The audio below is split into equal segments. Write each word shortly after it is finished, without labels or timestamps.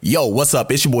Yo, what's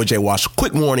up? It's your boy Jay Wash.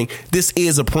 Quick warning, this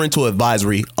is a parental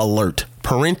advisory alert.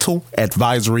 Parental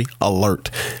advisory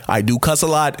alert. I do cuss a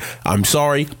lot. I'm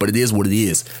sorry, but it is what it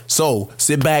is. So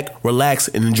sit back, relax,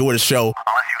 and enjoy the show.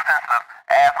 Unless you sensitive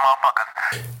ass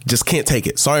motherfuckers. Just can't take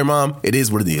it. Sorry, Mom. It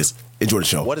is what it is. Enjoy the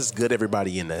show. What is good,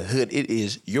 everybody in the hood? It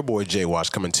is your boy Jay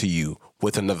Wash coming to you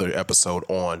with another episode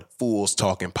on Fools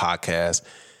Talking Podcast.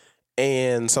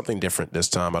 And something different this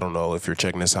time. I don't know if you're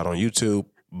checking this out on YouTube,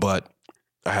 but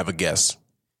I have a guest.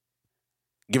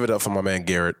 Give it up for my man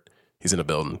Garrett. He's in the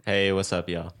building. Hey, what's up,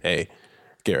 y'all? Hey,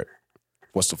 Garrett,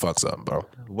 what's the fuck's up, bro?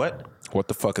 What? What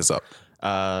the fuck is up?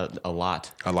 A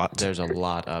lot. A lot? There's a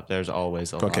lot up. There's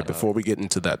always a lot. Okay, before we get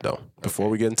into that, though,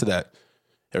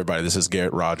 everybody, this is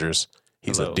Garrett Rogers.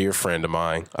 He's Hello. a dear friend of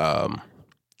mine.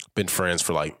 Been friends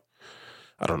for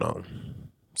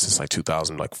since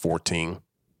 2014.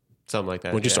 Something like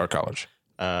that. When did you start college?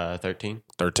 13.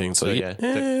 13. So, yeah,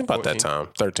 about 14. that time.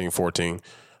 13, 14.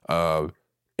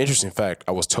 Interesting fact,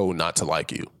 I was told not to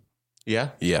like you. Yeah?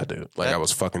 Yeah, dude. I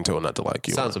was fucking told not to like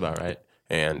you. Sounds about right.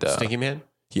 And Stinky Man?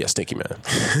 Yeah, Stinky Man.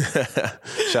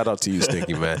 Shout out to you,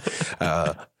 Stinky Man.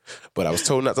 But I was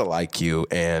told not to like you.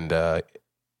 And, and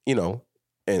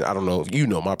I don't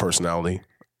know, my personality.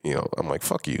 I'm like,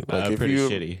 fuck you. Like, Pretty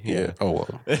shitty. Yeah. Oh,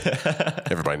 well.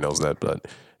 Everybody knows that. But,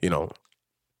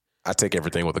 I take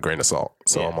everything with a grain of salt.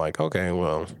 So I'm like, okay,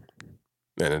 well.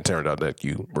 And it turned out that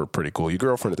you were pretty cool. Your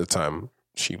girlfriend at the time,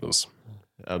 she was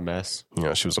a mess.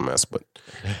 She was a mess, but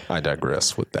I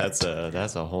digress with that.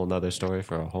 That's a whole nother story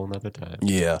for a whole nother time.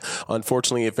 Yeah.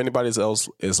 Unfortunately, if anybody else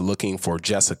is looking for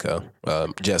Jessie,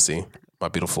 my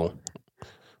beautiful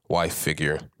wife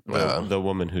figure. The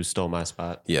woman who stole my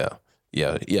spot. Yeah.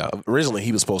 Originally,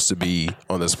 he was supposed to be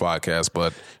on this podcast,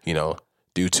 but,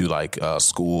 due to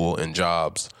school and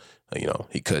jobs,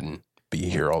 he couldn't be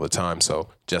here all the time. So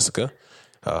Jessica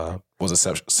was a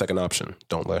second option.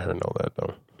 Don't let her know that,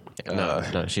 though.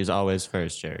 No, she's always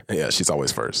first, Jared. Yeah, she's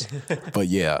always first. But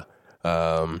yeah,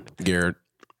 Garrett,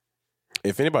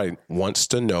 if anybody wants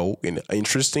to know an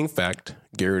interesting fact,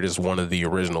 Garrett is one of the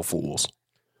original Fools.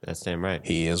 That's damn right.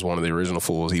 He is one of the original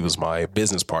Fools. He was my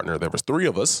business partner. There was three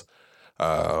of us.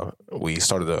 We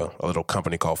started a little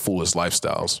company called Foolish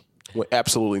Lifestyles. Went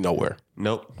absolutely nowhere.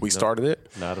 Nope. We started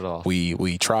it. Not at all.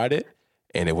 We tried it,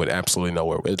 and it went absolutely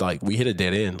nowhere. We hit a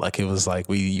dead end. It was like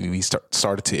we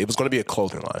started to. It was going to be a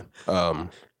clothing line.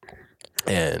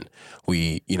 And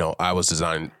I was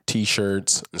designing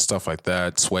T-shirts and stuff like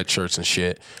that, sweatshirts and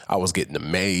shit. I was getting them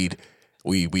made.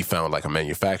 We found a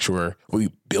manufacturer. We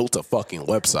built a fucking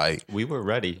website. We were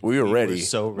ready. We were ready.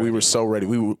 We were so ready.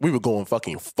 We were going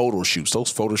fucking photo shoots. Those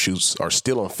photo shoots are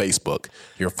still on Facebook.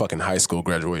 Your fucking high school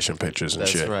graduation pictures and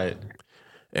shit. That's right.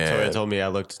 And Tori told me I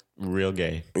looked real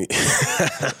gay.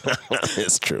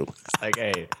 It's true.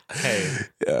 Hey,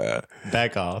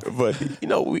 back off. But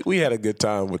we had a good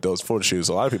time with those photo shoots.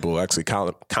 A lot of people actually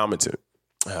complimented.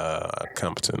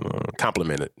 That's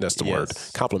the word.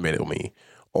 Complimented me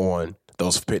on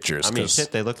those pictures. I mean,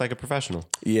 shit, they look like a professional.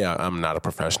 Yeah, I'm not a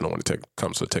professional when it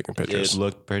comes to taking pictures. It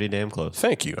looked pretty damn close.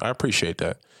 Thank you. I appreciate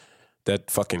that. That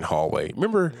fucking hallway.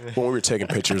 Remember when we were taking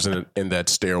pictures in that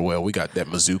stairwell? We got that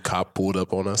Mizzou cop pulled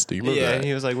up on us. Do you remember that? Yeah, and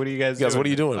he was like, "What are you guys doing? What are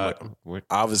you doing?" We're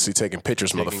obviously taking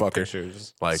pictures, taking motherfucker.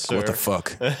 pictures, what sir. the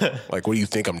fuck? What do you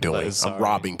think I'm doing? I'm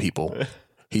robbing people.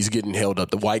 He's getting held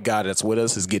up. The white guy that's with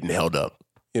us is getting held up.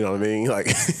 You know what I mean?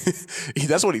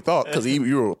 That's what he thought, because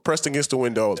you were pressed against the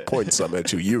window. I was pointing something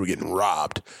at you. You were getting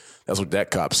robbed. That's what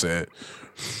that cop said.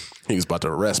 He was about to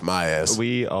arrest my ass.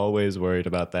 We always worried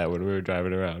about that when we were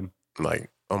driving around.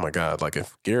 Oh my God.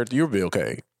 If Garrett, you'll be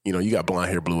okay. You got blonde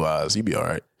hair, blue eyes. You'd be all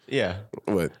right. Yeah.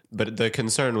 What? But the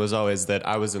concern was always that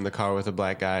I was in the car with a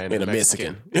black guy and a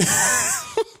Mexican.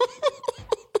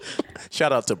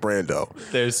 Shout out to Brando.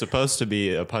 There's supposed to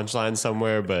be a punchline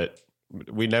somewhere, but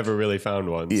we never really found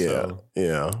one. Yeah. So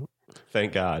Yeah.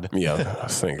 thank God. Yeah.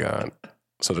 Thank God.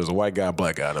 So there's a white guy,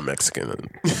 black guy, and a Mexican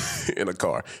in a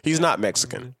car. He's not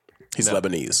Mexican. He's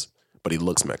Lebanese, but he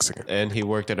looks Mexican. And he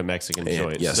worked at a Mexican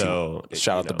joint. Yes, so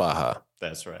shout out to Baja.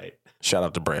 That's right. Shout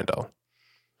out to Brando.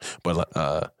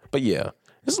 But yeah,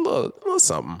 it's a little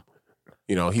something.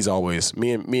 He's always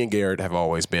me and Garrett have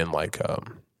always been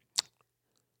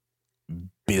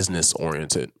business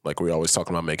oriented. We're always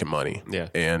talking about making money. Yeah.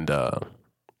 And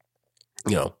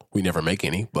we never make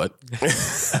any, but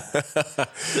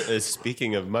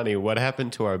speaking of money, what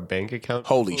happened to our bank account?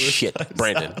 Holy shit,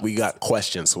 Brandon, we got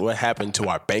questions. What happened to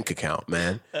our bank account,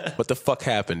 man? What the fuck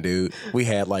happened, dude? We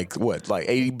had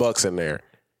 $80 in there.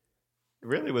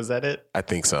 Really? Was that it? I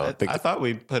think so. I thought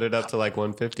we put it up to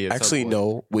 150. Actually,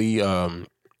 no. We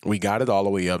got it all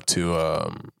the way up to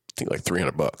I think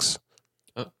 $300.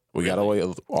 We got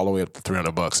all the way up to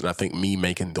 $300, and I think me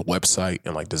making the website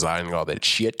and like designing all that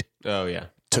shit. Oh yeah.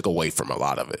 Took away from a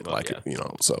lot of it, Well, yeah. you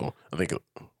know. So I think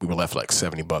we were left like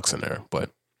 $70 in there, but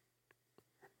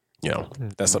you know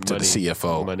that's up to the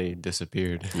CFO. Money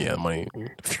disappeared. Yeah, money.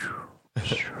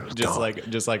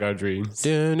 just like our dreams.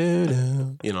 You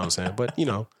know what I'm saying? But you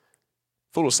know,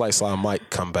 Foolish Slice Slime might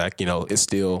come back. You know,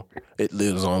 it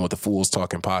lives on with the Fools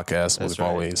Talking podcast. That's We've right.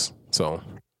 always so.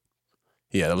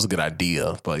 Yeah, that was a good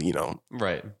idea, but you know,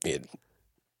 Right.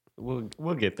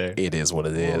 We'll get there. It is what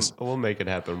it is. We'll make it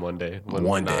happen one day. When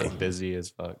One we're day. not busy as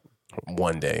fuck.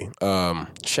 One day.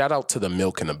 Shout out to the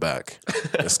milk in the back.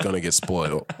 It's gonna get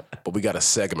spoiled. But we got a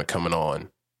segment coming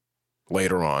on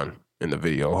later on in the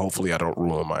video. Hopefully I don't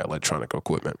ruin my electronic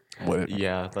equipment.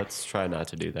 Yeah, let's try not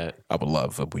to do that. I would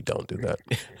love if we don't do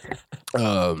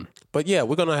that. But yeah,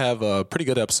 we're gonna have a pretty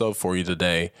good episode for you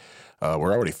today.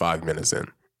 We're already 5 minutes in.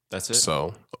 That's it?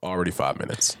 So already 5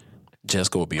 minutes.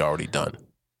 Jessica will be already done.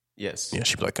 Yes. Yeah,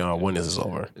 she'd be like, oh, when is this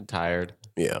over? Tired.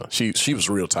 Yeah, she was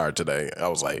real tired today. I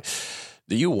was like,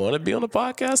 do you want to be on the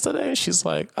podcast today? And she's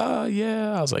like,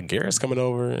 yeah. I was like, Garrett's coming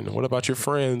over, and what about your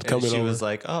friend coming over? She was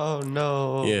like, oh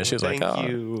no. Yeah, she was thank like,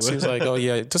 you. She was like, oh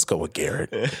yeah, just go with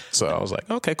Garrett. So I was like,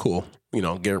 okay, cool. You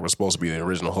know, Garrett was supposed to be the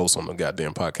original host on the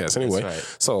goddamn podcast anyway. That's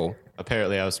right. So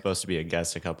Apparently I was supposed to be a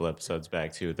guest a couple episodes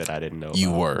back too that I didn't know you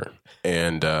about. were.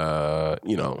 And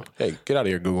you know, hey, get out of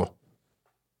here, Google.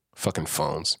 Fucking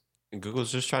phones.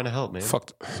 Google's just trying to help, man.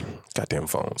 Fuck goddamn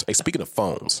phones. Hey, speaking of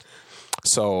phones,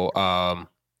 so I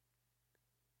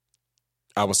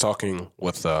was talking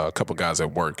with a couple guys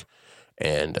at work,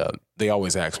 and they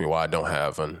always ask me why I don't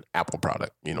have an Apple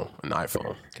product, you know, an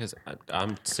iPhone. Because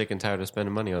I'm sick and tired of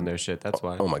spending money on their shit. That's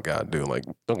why. Oh my God, dude. Like,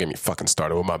 don't get me fucking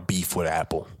started with my beef with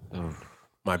Apple.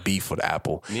 My beef with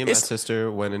Apple. Me and my sister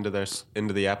went into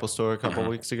the Apple store a couple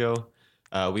weeks ago.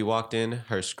 We walked in.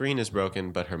 Her screen is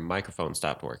broken, but her microphone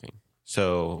stopped working.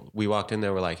 So we walked in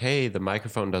there. We're like, hey, the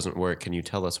microphone doesn't work. Can you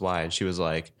tell us why? And she was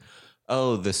like,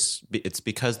 oh, it's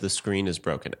because the screen is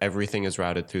broken. Everything is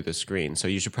routed through the screen. So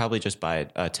you should probably just buy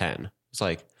a 10. It's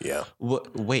like, Yeah.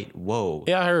 wait, whoa.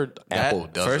 Yeah, I heard Apple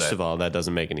does First that. of all, that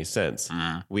doesn't make any sense.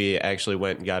 We actually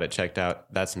went and got it checked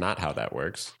out. That's not how that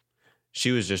works.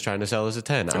 She was just trying to sell us a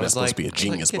 10. I was that's supposed like, to be a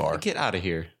Genius bar. Get out of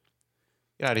here.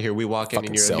 Get out of here. We walk in Fucking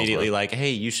and you're salesman. immediately like,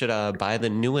 hey, you should buy the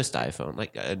newest iPhone.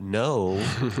 Like, no,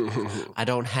 I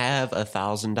don't have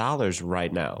 $1,000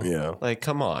 right now. Yeah. Like,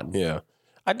 come on. Yeah.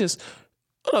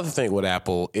 Another thing with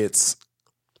Apple, it's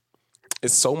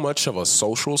so much of a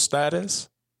social status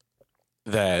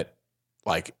that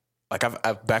like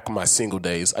I've back in my single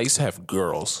days, I used to have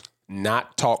girls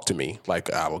not talk to me.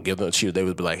 Like I will give them a cheer. They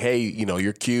would be like, hey, you know,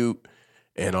 you're cute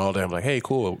and all that. I'm like, hey,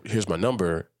 cool. Here's my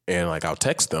number. And like, I'll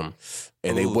text them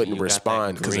and they Ooh, wouldn't you got that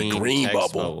respond because of green green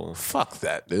text bubble. bubble. Fuck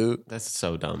that, dude. That's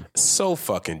so dumb. So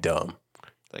fucking dumb.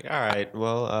 Like, all right,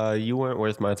 well, you weren't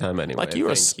worth my time anyway. Like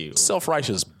you're Thank a you.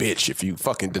 self-righteous bitch if you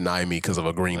fucking deny me because of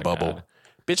a green bubble. God.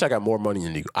 Bitch, I got more money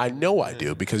than you. I know I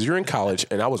do because you're in college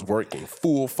and I was working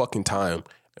full fucking time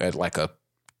at like a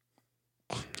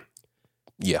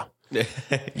yeah.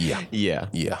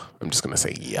 Yeah. I'm just gonna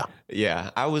say yeah.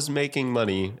 Yeah, I was making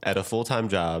money at a full-time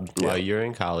job while you're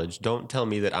in college. Don't tell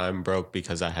me that I'm broke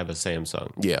because I have a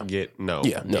Samsung. Yeah. No.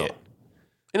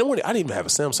 And then I didn't even have a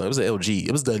Samsung. It was an LG.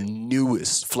 It was the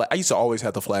newest. I used to always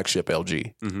have the flagship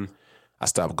LG. Mm-hmm. I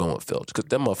stopped going with Philips because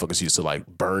them motherfuckers used to like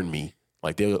burn me.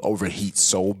 Like they would overheat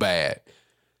so bad.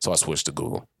 So I switched to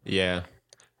Google. Yeah.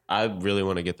 I really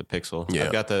want to get the Pixel. Yeah.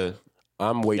 I've got the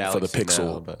I'm waiting for the Galaxy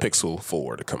Pixel now, but- Pixel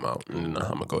 4 to come out. And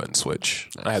I'm gonna go ahead and switch.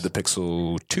 I have the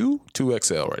Pixel 2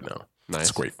 XL right now. Nice. It's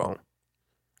a great phone.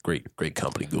 Great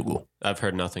company, Google. I've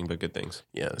heard nothing but good things.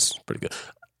 Yeah, it's pretty good.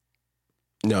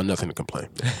 No, nothing to complain.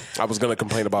 I was gonna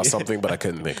complain about something, but I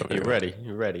couldn't think of it.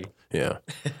 You're ready. Yeah.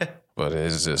 But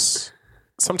it's just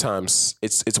sometimes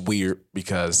it's weird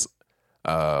because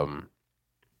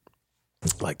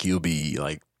like you'll be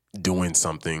like doing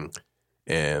something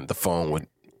and the phone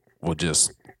would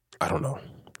just I don't know.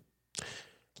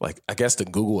 Like I guess the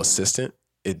Google Assistant,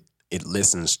 it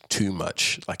listens too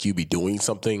much. Like you be doing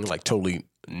something like totally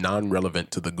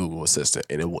non-relevant to the Google Assistant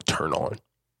and it will turn on.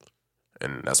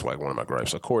 And that's like one of my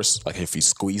gripes. Of course, like if you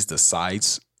squeeze the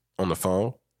sides on the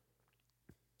phone,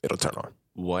 it'll turn on.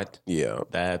 What? Yeah.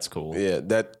 That's cool. Yeah,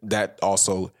 that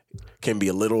also can be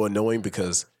a little annoying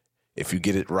because if you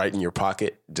get it right in your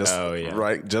pocket, just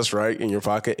right in your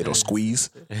pocket, it'll squeeze.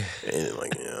 And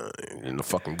like, and the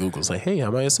fucking Google's like, hey,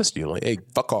 how may I assist you? Like, hey,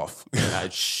 fuck off.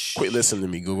 Quit listening to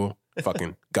me, Google.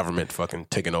 Fucking government fucking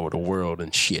taking over the world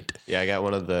and shit. Yeah, I got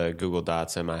one of the Google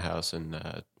Dots in my house, and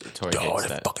Tori hates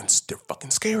that. They're fucking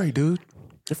scary, dude.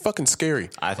 They're fucking scary.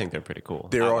 I think they're pretty cool.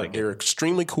 They're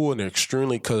extremely cool, and they're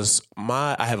extremely because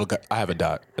I have a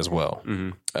dot as well,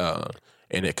 and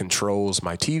it controls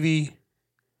my TV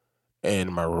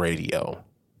and my radio.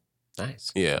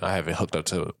 Nice. Yeah, I have it hooked up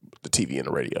to the TV and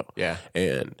the radio. Yeah,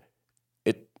 and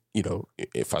it,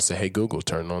 if I say, "Hey Google,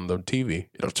 turn on the TV,"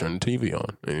 it'll turn the TV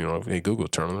on, and "Hey Google,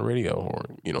 turn on the radio," or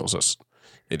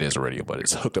it is a radio, but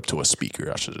it's hooked up to a speaker.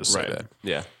 I should just say that.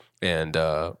 Yeah, and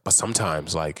but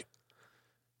sometimes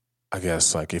I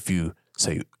guess if you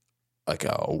say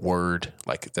a word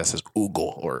that says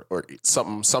Google or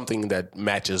something that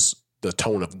matches the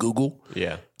tone of Google,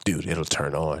 yeah, dude, it'll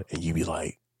turn on and you be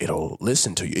like, it'll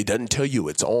listen to you. It doesn't tell you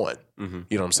it's on. Mm-hmm.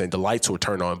 You know what I'm saying? The lights will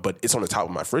turn on, but it's on the top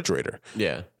of my refrigerator.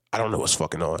 Yeah. I don't know what's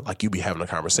fucking on. You be having a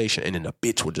conversation and then the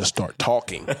bitch will just start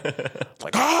talking.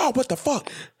 What the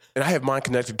fuck? And I have mine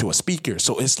connected to a speaker,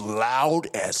 so it's loud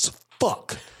as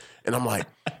fuck. And I'm like,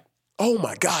 oh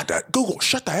my God, Google,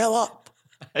 shut the hell up.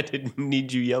 I didn't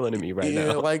need you yelling at me right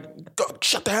now.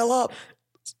 Shut the hell up.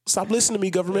 Stop listening to me,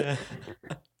 government.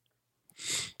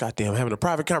 Goddamn, having a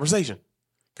private conversation.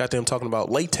 Goddamn, talking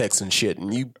about latex and shit,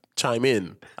 and you chime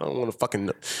in. I don't want to fucking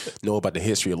know about the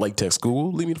history of latex.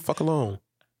 Google, leave me the fuck alone.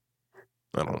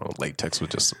 I don't know. Latex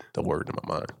was just the word in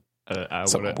my mind.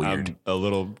 Something weird. I'm a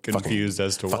little confused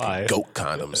as to why. Goat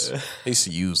condoms. They used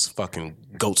to use fucking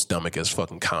goat stomach as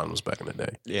fucking condoms back in the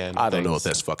day. Yeah, I don't know if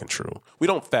that's fucking true. We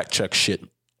don't fact check shit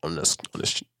on this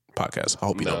podcast. I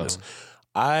hope you know this.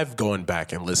 I've gone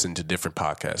back and listened to different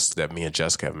podcasts that me and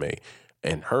Jessica have made,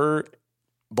 and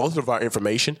both of our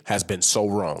information has been so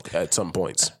wrong at some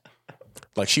points.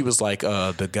 She was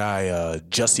the guy,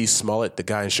 Jussie Smollett, the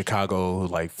guy in Chicago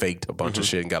who faked a bunch of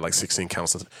shit and got 16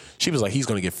 counts. She was he's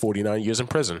going to get 49 years in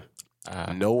prison.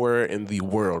 Nowhere in the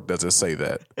world does it say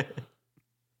that.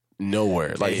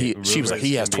 Nowhere. She was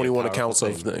he has 21 accounts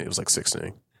of, it was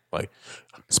 16.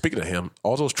 Speaking of him,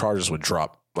 all those charges were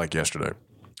dropped yesterday.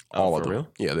 All of them. Real?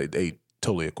 Yeah, they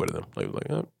totally acquitted him. They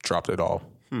were dropped it all.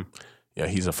 Yeah,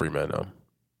 he's a free man now.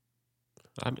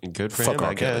 I mean, good for him,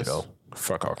 I guess. Kelly, though.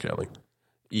 Fuck R. Kelly.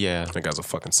 Yeah. That guy's a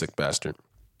fucking sick bastard.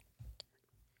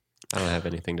 I don't have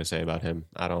anything to say about him.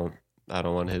 I don't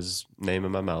want his name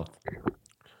in my mouth.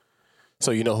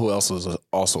 So you know who else is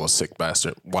also a sick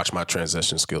bastard? Watch my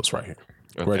transition skills right here.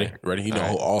 Okay. Ready? You know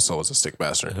who also is a sick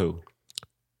bastard? Who?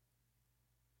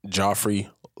 Joffrey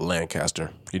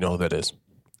Lancaster. You know who that is?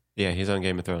 Yeah, he's on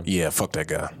Game of Thrones. Yeah, fuck that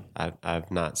guy.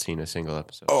 I've not seen a single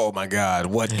episode. Oh my God.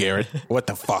 What, Garrett? What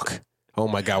the fuck? Oh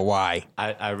my God, why?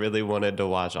 I really wanted to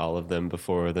watch all of them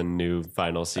before the new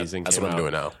final season That's came what I'm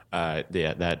doing now.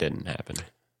 Yeah, that didn't happen.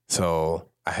 So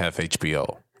I have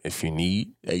HBO. If you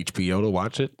need HBO to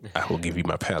watch it, I will give you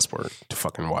my password to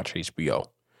fucking watch HBO.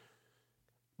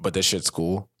 But that shit's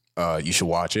cool. You should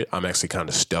watch it. I'm actually kind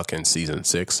of stuck in season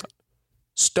 6.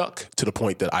 Stuck to the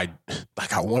point that I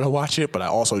want to watch it, but I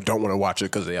also don't want to watch it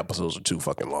because the episodes are too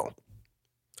fucking long.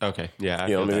 Okay, yeah,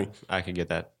 you know what I mean? I can get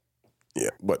that. Yeah,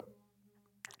 but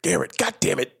Garrett, God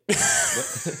damn it.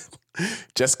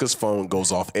 Jessica's phone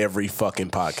goes off every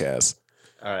fucking podcast.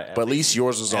 All right. But at least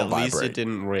yours was on vibrate. At least it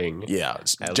didn't ring. Yeah.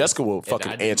 Jessica will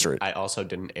fucking answer it. I also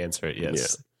didn't answer it,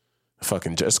 yes. Yeah.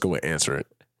 Fucking Jessica will answer it.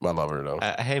 I love her, though.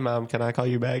 Hey, Mom, can I call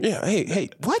you back? Yeah.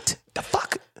 Hey, what the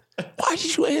fuck? Why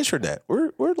did you answer that?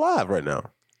 We're live right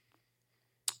now.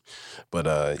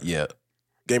 But, yeah.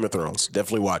 Game of Thrones.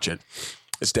 Definitely watch it.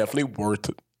 It's definitely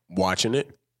worth watching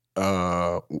it.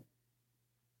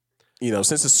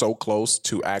 Since it's so close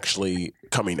to actually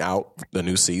coming out, the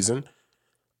new season,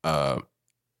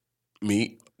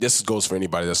 this goes for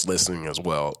anybody that's listening as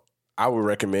well. I would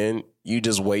recommend you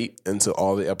just wait until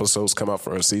all the episodes come out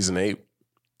for season 8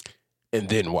 and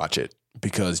then watch it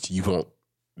because you won't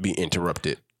be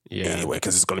interrupted anyway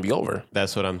because it's going to be over.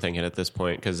 That's what I'm thinking at this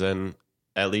point because then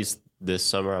at least this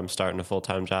summer I'm starting a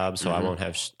full-time job so I won't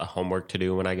have a homework to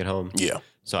do when I get home. Yeah.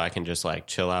 So I can just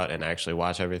chill out and actually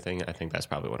watch everything. I think that's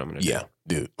probably what I'm going to do. Yeah,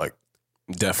 dude.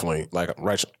 Definitely.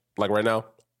 Right now,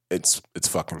 it's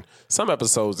fucking. Some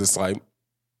episodes, it's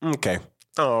okay.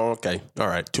 Oh, okay. All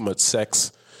right. Too much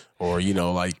sex. Or,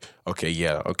 okay,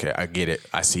 yeah, okay, I get it.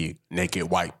 I see naked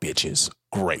white bitches.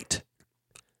 Great.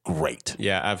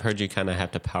 Yeah, I've heard you kind of have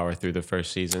to power through the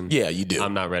first season. Yeah, you do.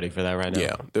 I'm not ready for that right now.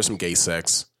 Yeah, there's some gay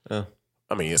sex. I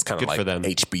mean, it's kind of like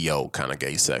HBO kind of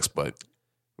gay sex, but.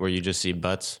 Where you just see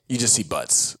butts? You just see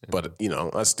butts. But,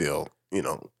 I still,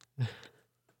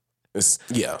 it's,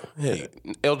 yeah. Hey,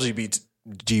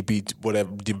 GB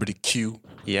whatever GBTQ.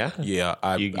 Yeah. Yeah,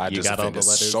 I You just got all the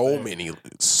offended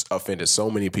letters offended so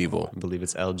many people. I believe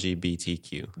it's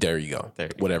LGBTQ. There you go. There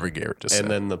you whatever Garrett just said.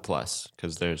 And then the plus,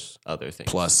 because there's other things.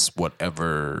 Plus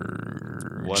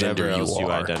whatever Whatever gender else you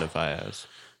are. identify as.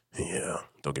 Yeah,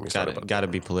 don't get me started about Got to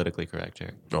be politically correct,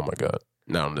 Jared. that. Oh my god,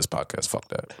 not on this podcast. Fuck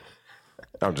that.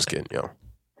 I'm just kidding, yo.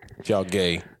 If y'all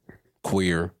gay,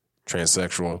 queer,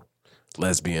 transsexual,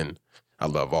 lesbian, I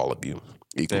love all of you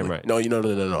equally. Damn right. No,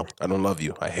 no. I don't love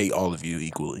you. I hate all of you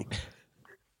equally.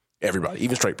 Everybody,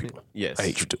 even straight people. Yes. I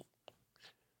hate you too.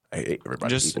 I hate everybody.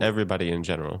 Just equally. everybody in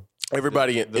general.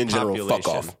 Everybody in general, fuck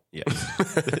Population. off.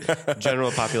 Yeah.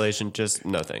 General population, just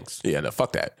no thanks. Yeah, no,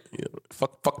 fuck that. You know,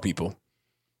 fuck people.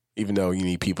 Even though you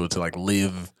need people to like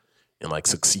live and like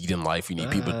succeed in life, you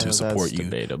need people to support that's you.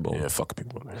 debatable. Yeah, fuck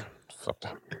people, man. Fuck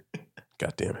them.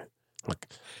 God damn it. Like,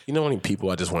 you know how many people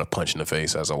I just want to punch in the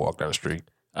face as I walk down the street?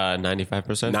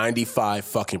 95%? 95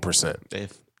 fucking percent.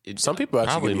 Some people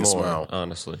actually Probably give me a more, smile.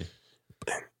 honestly.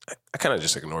 I kind of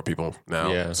just ignore people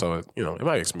now. Yeah. So, you know, it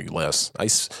might makes me less.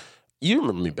 You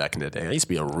remember me back in the day. I used to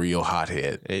be a real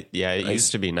hothead. It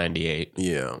used to be 98.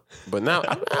 Yeah. But now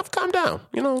I've calmed down.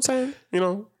 You know what I'm saying? You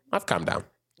know, I've calmed down.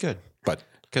 Good. But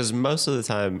Because most of the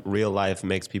time, real life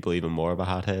makes people even more of a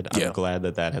hothead. Yeah. I'm glad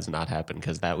that has not happened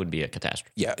because that would be a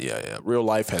catastrophe. yeah. Real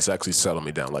life has actually settled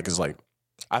me down. Like, it's like,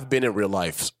 I've been in real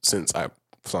life since I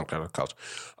flunked out of college.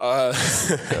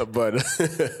 But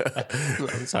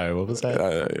I'm sorry, what was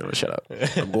that? shut up.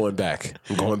 I'm going back.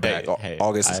 Hey,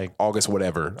 August,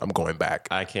 whatever. I'm going back.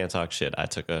 I can't talk shit. I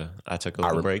took a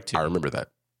little break too. I remember that.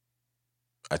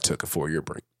 I took a 4-year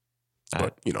break.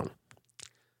 But, you know.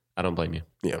 I don't blame you.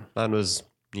 Yeah. Mine was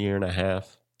a year and a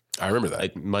half. I remember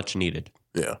that. Much needed.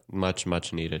 Yeah. Much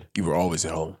needed. You were always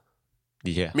at home.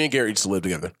 Yeah. Me and Gary used to live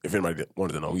together. If anybody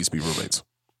wanted to know, we used to be roommates.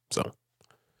 So.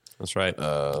 That's right.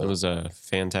 It was a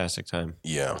fantastic time.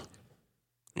 Yeah.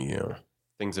 Yeah.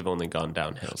 Things have only gone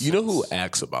downhill. You know who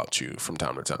asks about you from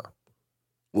time to time?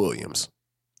 Williams.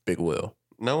 Big Will.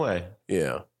 No way.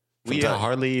 Yeah. We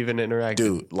hardly even interacted.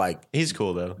 Dude, like, he's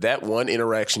cool though. that one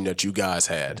interaction that you guys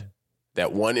had,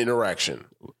 that one interaction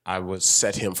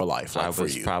set him for life. Like, I for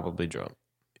was you. probably drunk.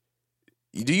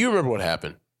 Do you remember what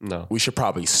happened? No. We should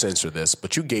probably censor this,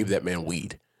 but you gave that man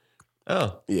weed.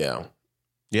 Oh. Yeah.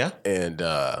 Yeah? And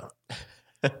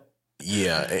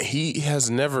yeah, and he has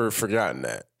never forgotten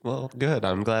that. Well, good.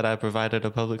 I'm glad I provided a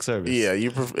public service. Yeah,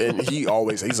 and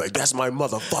he's like, that's my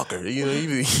motherfucker. You know,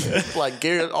 he like,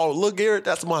 Garrett, oh, look, Garrett,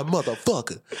 that's my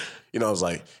motherfucker. You know, I was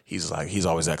like, he's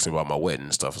always asking about my wedding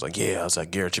and stuff. I was like, yeah, I was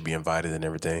like, Garrett should be invited and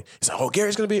everything. He's like, oh,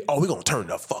 Garrett's gonna be, we're gonna turn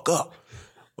the fuck up.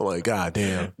 I'm like, God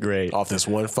damn. Great. Off this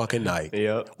one fucking night.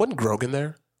 Yep. Wasn't Grogan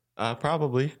there?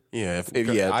 Probably. Yeah, if I they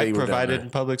were down provided there.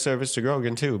 public service to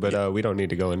Grogan too, but we don't need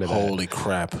to go into that. Holy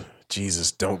crap.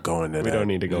 Jesus, don't go into that. We don't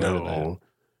need to go into that.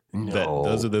 No.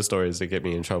 Those are the stories that get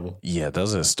me in trouble. Yeah,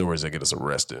 those are the stories that get us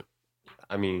arrested.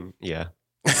 I mean, yeah.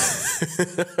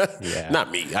 Yeah.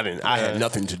 Not me. I had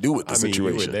nothing to do with the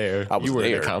situation. You were there. I was you were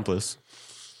there. an accomplice.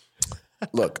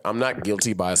 Look, I'm not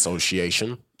guilty by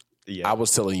association. Yeah. I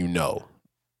was telling you no.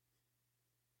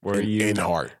 Were you in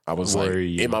heart? I was like,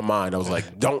 in my mind, I was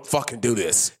like, don't fucking do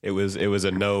this. It was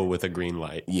a no with a green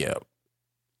light. Yeah.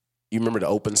 You remember the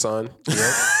open sign?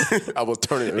 Yeah. I was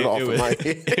turning it off in my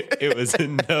head. It was a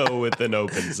no with an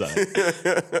open sign.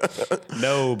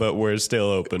 No, but we're still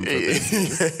open for this.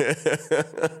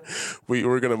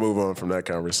 We're gonna move on from that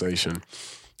conversation,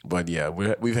 but yeah,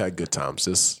 we've had good times.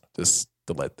 Just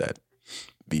to let that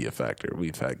be a factor.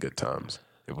 We've had good times.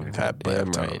 We've had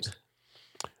bad times.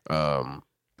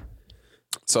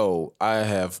 So I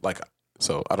have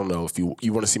so I don't know if you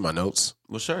want to see my notes.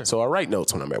 Well, sure. So I write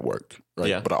notes when I'm at work, right?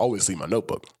 Yeah. But I always leave my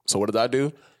notebook. So what did I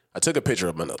do? I took a picture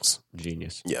of my notes.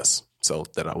 Genius. Yes. So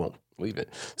that I won't leave it.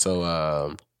 So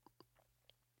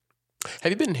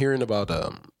have you been hearing about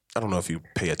I don't know if you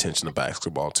pay attention to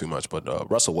basketball too much, but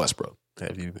Russell Westbrook.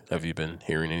 Have you been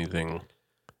hearing anything?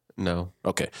 No.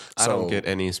 Okay. I don't get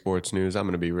any sports news. I'm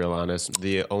going to be real honest.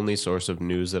 The only source of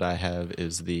news that I have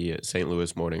is the St.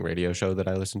 Louis morning radio show that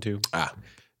I listen to.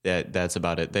 That's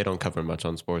about it. They don't cover much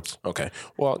on sports. Okay.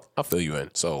 Well, I'll fill you in.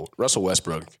 So Russell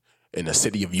Westbrook in the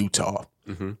city of Utah.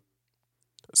 Mm-hmm.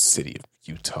 City of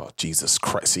Utah. Jesus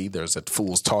Christ. See, there's that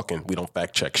fools talking. We don't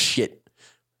fact check shit.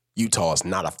 Utah is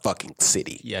not a fucking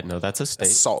city. Yeah, no, that's a state.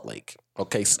 It's Salt Lake.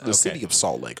 Okay. The city of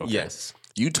Salt Lake. Okay. Yes.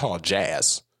 Utah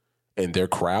Jazz and their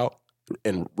crowd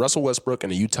and Russell Westbrook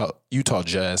and the Utah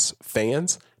Jazz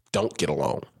fans don't get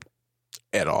along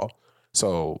at all.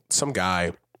 So some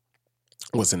guy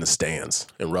was in the stands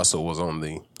and Russell was on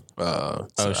the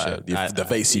shit. the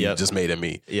face he just made at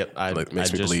me. Yep, I makes me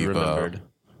just believe remembered.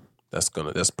 That's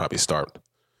probably start.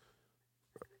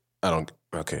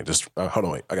 Just hold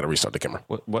on, wait. I gotta restart the camera.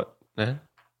 What?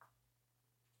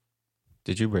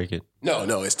 Did you break it?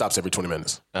 No, it stops every 20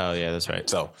 minutes. Oh yeah, that's right.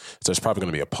 So there's probably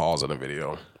gonna be a pause in the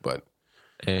video, but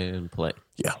And play.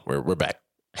 yeah, we're back.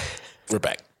 We're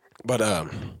back. But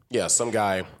yeah, some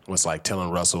guy was like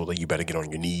telling Russell that you better get on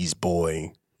your knees,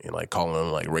 boy, and like calling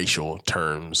him like racial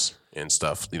terms and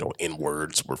stuff. You know, N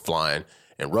words were flying.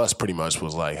 And Russ pretty much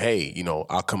was like, hey, you know,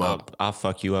 I'll come up. I'll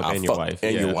fuck you up and your wife.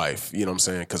 And your wife. You know what I'm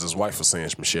saying? Because his wife was saying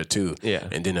some shit too. Yeah.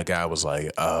 And then the guy was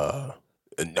like, no,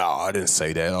 I didn't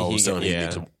say that. All of a sudden he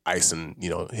needs icing,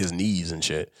 you know, his knees and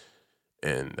shit.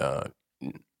 And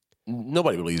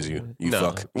nobody believes you. You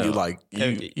fuck. No. You like,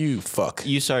 you fuck.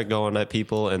 You start going at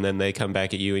people and then they come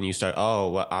back at you and you start,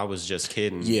 well, I was just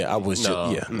kidding. Yeah, I was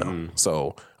no.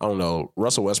 So, I don't know.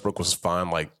 Russell Westbrook was fined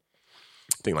like,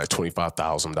 I think like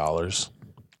 $25,000.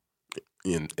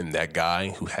 And that guy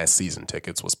who has season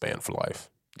tickets was banned for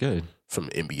life. Good. From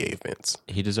NBA events.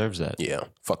 He deserves that. Yeah.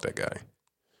 Fuck that guy.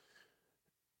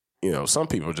 You know, some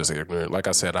people are just ignorant. Like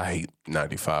I said, I hate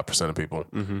 95% of people.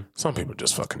 Mm-hmm. Some people are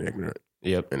just fucking ignorant.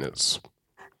 Yep. And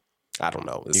I don't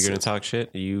know. You're going to talk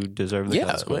shit? You deserve the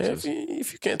consequences. Man,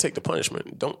 if you can't take the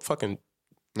punishment, don't fucking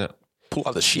pull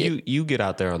out the shit. You get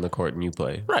out there on the court and you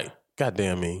play. Right.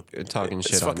 Goddamn me. Talking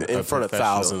shit in front of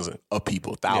thousands of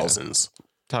people. Thousands. Yeah.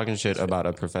 Talking shit about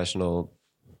a professional,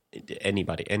 any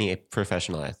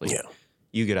professional athlete. Yeah.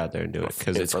 You get out there and do it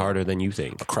because it's harder than you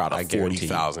think. A crowd of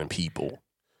 40,000 people,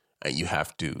 and you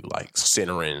have to like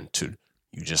center into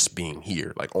you just being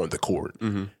here, like on the court.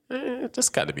 Mm-hmm. It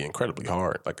just got to be incredibly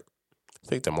hard. Like, I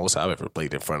think the most I've ever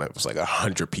played in front of was like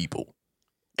 100 people,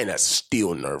 and that's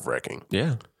still nerve wracking.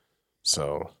 Yeah.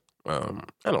 So I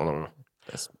don't know.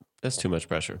 That's too much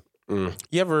pressure. You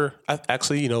ever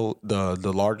actually, you know,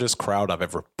 the largest crowd I've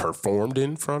ever performed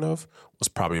in front of was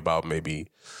probably about maybe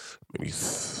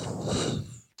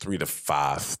 3,000 to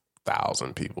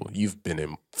 5,000 people. You've been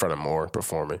in front of more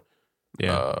performing,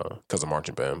 because of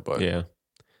marching band, but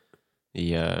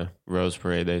the Rose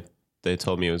Parade. They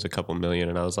told me it was a couple million,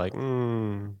 and I was like,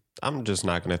 I'm just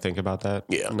not going to think about that.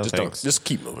 Yeah, no thanks. Just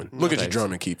keep moving. Look at your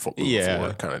drum and keep moving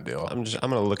forward, kind of deal. I'm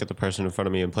going to look at the person in front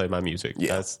of me and play my music.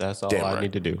 Yeah, that's all I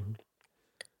need to do.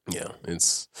 Yeah,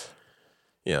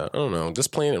 I don't know.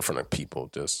 Just playing in front of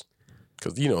people, just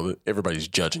because, you know, everybody's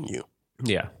judging you.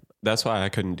 Yeah, that's why I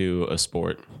couldn't do a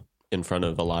sport in front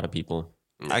of a lot of people.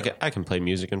 Yeah. I can play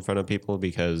music in front of people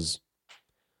because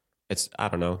I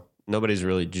don't know. Nobody's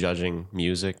really judging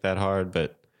music that hard,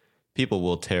 but people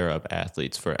will tear up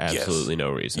athletes for absolutely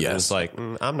no reason. Yes. It's like,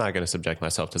 I'm not going to subject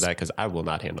myself to that because I will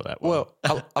not handle that well.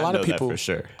 Well, a lot of people, for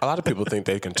sure. A lot of people think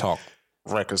they can talk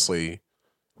recklessly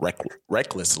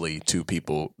to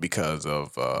people because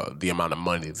of the amount of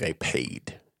money they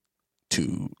paid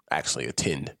to actually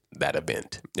attend that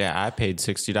event. Yeah, I paid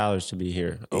 $60 to be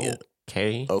here. Yeah.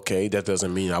 Okay, that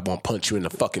doesn't mean I won't punch you in the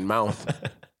fucking mouth.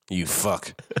 You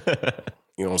fuck.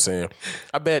 You know what I'm saying?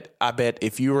 I bet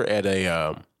if you were at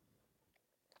a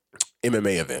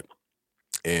MMA event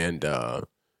and Conor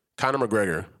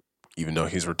McGregor, even though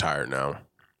he's retired now,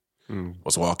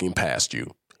 was walking past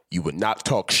you, you would not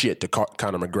talk shit to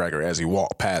Conor McGregor as he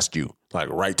walked past you, like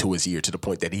right to his ear to the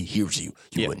point that he hears you.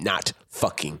 You would not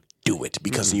fucking do it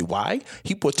because why?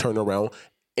 He would turn around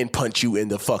and punch you in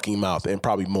the fucking mouth and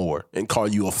probably more and call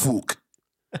you a fook.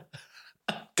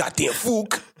 Goddamn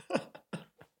fook.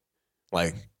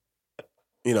 Like,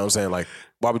 you know what I'm saying? Like,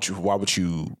 why would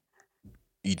you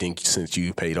think since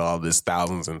you paid all this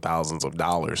thousands and thousands of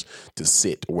dollars to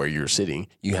sit where you're sitting,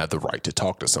 you have the right to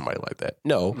talk to somebody like that?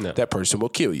 No. That person will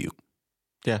kill you.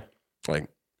 Yeah. Like,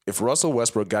 if Russell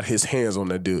Westbrook got his hands on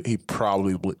that dude, he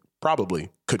probably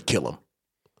could kill him.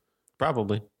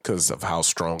 Probably. Because of how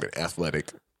strong and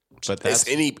athletic. But that's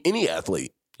any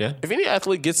athlete. Yeah. If any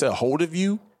athlete gets a hold of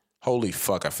you, holy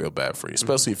fuck, I feel bad for you,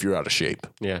 especially if you're out of shape.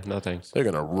 Yeah, no thanks. They're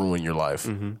going to ruin your life.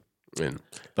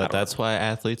 But that's why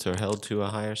athletes are held to a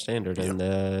higher standard, and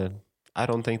I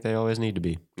don't think they always need to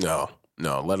be. No,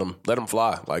 let them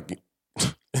fly. Like,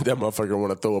 that motherfucker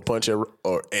want to throw a punch at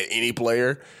any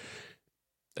player,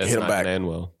 hit him back.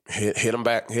 Well. Hit him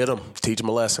back. Hit him. Teach him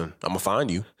a lesson. I'm going to fine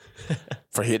you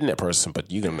for hitting that person,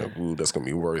 but you're going to, that's going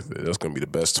to be worth it. That's going to be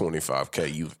the best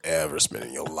 $25K you've ever spent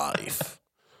in your life.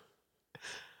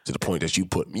 To the point that you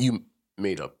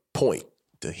made a point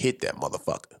to hit that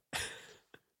motherfucker.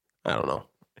 I don't know.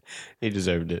 He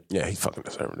deserved it. Yeah, he fucking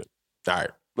deserved it. All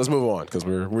right, let's move on because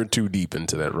we're too deep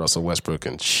into that Russell Westbrook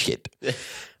and shit.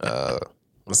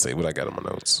 Let's see what I got in my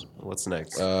notes. What's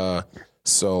next?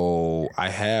 So I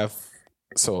had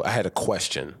a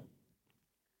question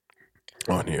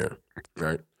on here,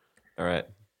 right? All right.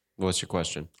 What's your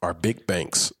question? Are big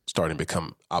banks starting to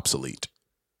become obsolete?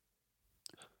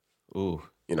 Ooh,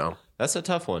 You know, that's a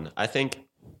tough one. I think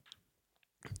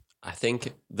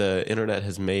the internet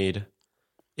has made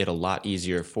it a lot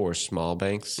easier for small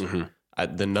banks.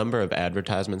 The number of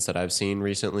advertisements that I've seen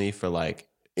recently for like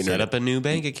set up a new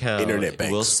bank account. Internet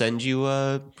banks. We'll send you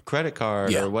a credit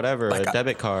card or whatever, like a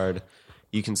debit card.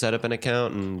 You can set up an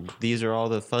account, and these are all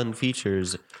the fun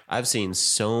features. I've seen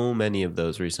so many of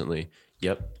those recently.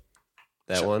 Yep,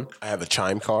 that one. I have a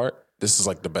Chime card. This is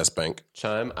like the best bank.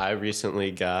 Chime. I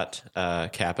recently got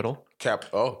Capital.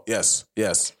 Oh, yes.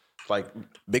 Like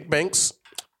big banks,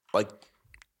 like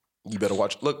you better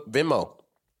watch. Look, Venmo.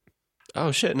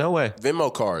 Oh shit! No way.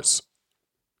 Venmo cards.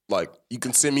 Like you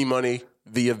can send me money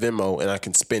via Venmo and I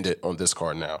can spend it on this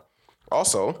card now.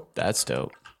 Also, That's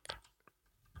dope.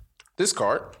 this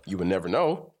card, you would never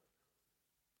know.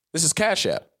 This is Cash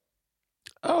App.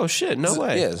 Oh shit! No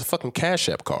way. Yeah, it's a fucking Cash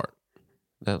App card.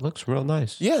 That looks real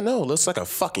nice. Yeah, no, it looks like a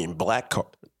fucking black card.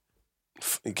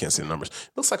 You can't see the numbers.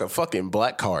 Looks like a fucking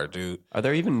black card, dude. Are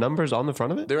there even numbers on the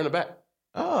front of it? They're in the back.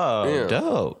 Oh, Yeah.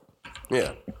 dope.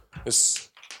 Yeah. It's,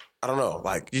 I don't know,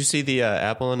 like, Did you see the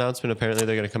Apple announcement? Apparently,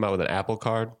 they're going to come out with an Apple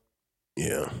card.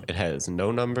 yeah. It has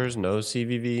no numbers, no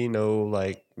CVV, no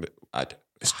like.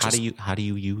 It's How just- do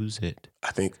you use it?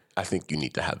 I think you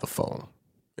need to have the phone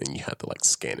and you have to like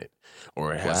scan it,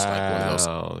 or it has like one of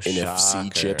those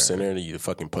NFC chips in there that you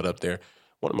fucking put up there.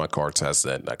 One of my cards has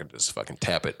that, and I can just fucking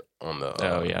tap it on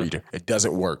the reader. It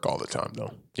doesn't work all the time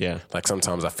though. Yeah. Like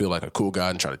sometimes I feel like a cool guy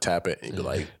and try to tap it, and you're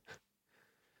like,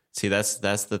 See, that's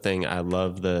the thing. I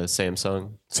love the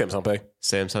Samsung. Samsung Pay.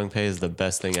 Samsung Pay is the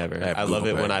best thing ever. have I love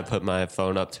Google it when Pay. I put my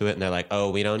phone up to it, and they're like, "Oh,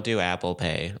 we don't do Apple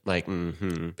Pay." I'm like, Beep,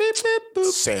 beep,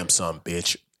 boop. Samsung,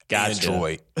 bitch. Gotcha.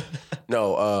 Android.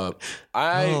 No,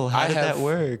 I how did have that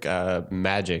work?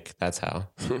 Magic. That's how.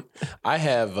 I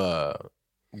have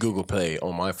Google Play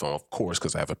on my phone, of course,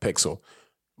 because I have a Pixel,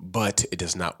 but it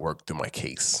does not work through my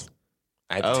case.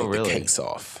 I have to take really? the case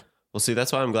off. Well, see,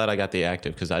 that's why I'm glad I got the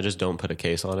active, because I just don't put a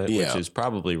case on it, Yeah. which is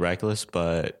probably reckless,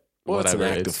 but Well, whatever.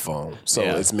 it's an active phone, so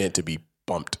yeah. it's meant to be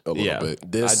bumped a little Yeah,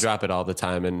 bit. This, I drop it all the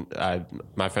time, and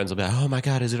my friends will be like, "Oh my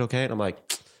god, is it okay?" And I'm like,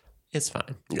 "It's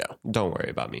fine. yeah, Don't worry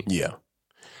about me." yeah,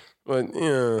 but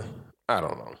yeah, I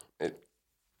don't know.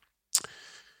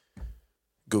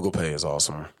 Google Pay is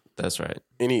awesome. That's right.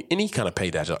 Any kind of pay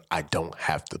that I don't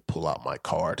have to pull out my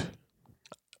card.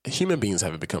 Human beings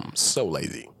have become so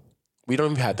lazy. We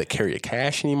don't even have to carry a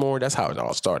cash anymore. That's how it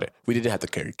all started. We didn't have to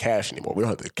carry cash anymore. We don't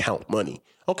have to count money.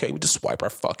 Okay, we just swipe our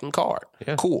fucking card.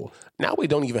 Yeah. Cool. Now we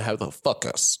don't even have to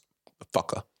fucking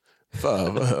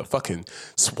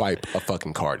swipe a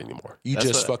fucking card anymore. You That's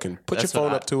just what- fucking put your that's what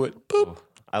phone I- up to it. Boop.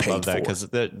 I paid love that, for. because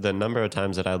the number of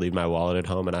times that I leave my wallet at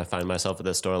home and I find myself at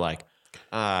the store like,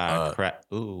 crap.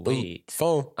 Ooh, wait.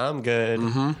 Phone. I'm good.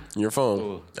 Your phone.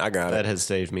 Ooh, I got That it. has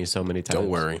saved me so many times. Don't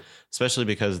worry. Especially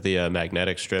because the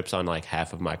magnetic strips on like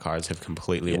half of my cards have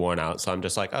completely worn out. So I'm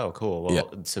just like, oh, cool. Well,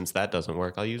 since that doesn't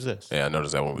work, I'll use this. Yeah, I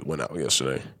noticed that when we went out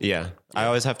yesterday. Yeah. I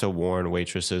always have to warn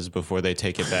waitresses before they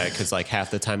take it back, because like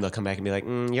half the time they'll come back and be like,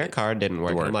 your card didn't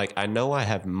work. I'm like, I know I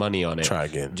have money on it. Try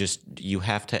again. Just you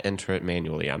have to enter it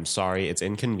manually. I'm sorry. It's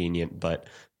inconvenient, but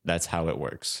that's how it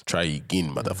works. Try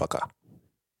again, motherfucker.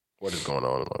 What is going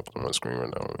on my screen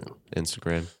right now?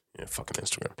 Instagram. Yeah, fucking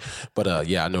Instagram. But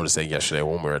yeah, I noticed that yesterday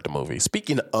when we were at the movie.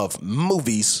 Speaking of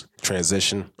movies,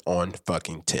 transition on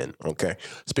fucking 10. Okay.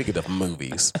 Speaking of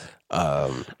movies,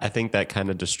 I think that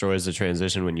kind of destroys the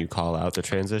transition when you call out the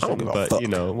transition, give a but fuck. you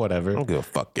know, whatever. I don't give a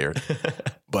fuck, Garrett.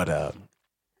 But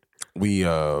we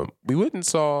went and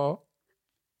saw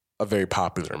a very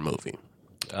popular movie.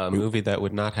 A movie that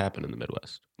would not happen in the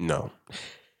Midwest. No.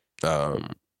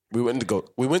 We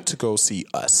went to go see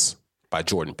Us by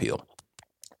Jordan Peele.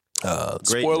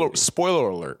 Great movie. Spoiler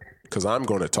alert, because I'm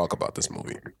going to talk about this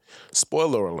movie.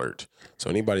 Spoiler alert. So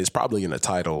anybody's probably in the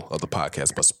title of the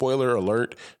podcast, but spoiler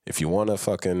alert. If you want to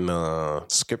fucking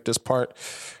skip this part,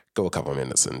 go a couple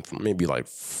minutes and maybe like,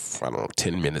 I don't know,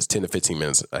 10 to 15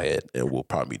 minutes ahead, and we'll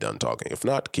probably be done talking. If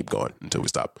not, keep going until we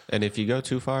stop. And if you go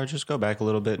too far, just go back a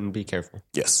little bit and be careful.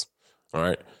 Yes. All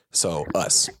right. So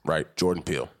Us, right? Jordan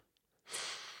Peele.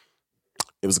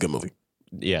 It was a good movie.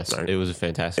 Yes, it was a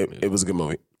fantastic movie. It was a good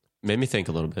movie. Made me think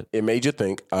a little bit. It made you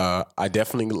think. I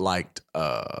definitely liked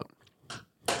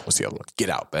what's the other one? Get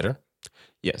Out better.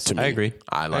 Yes, To me. I agree.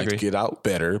 I liked agree. Get Out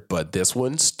better, but this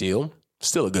one still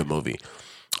a good movie.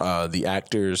 The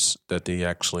actors that they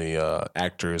actually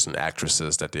actors and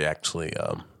actresses that they actually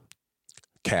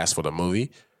cast for the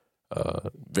movie,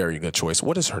 very good choice.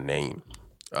 What is her name?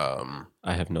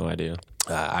 I have no idea.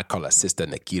 I call her Sister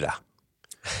Nikita.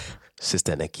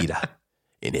 Sister Nikita.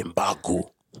 in M'Baku.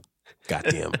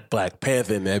 Goddamn Black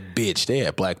Panther and that bitch. They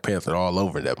had Black Panther all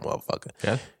over that motherfucker.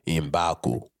 Yeah.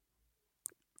 M'Baku.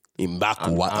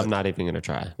 I'm not even going to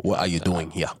try. What are you doing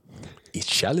here? It's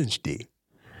challenge day.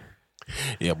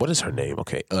 Yeah, what is her name?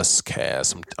 Okay,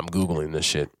 Uscast. I'm Googling this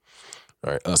shit.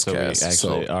 All right, So we Uscast.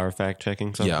 actually are fact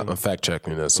checking something? Yeah, I'm fact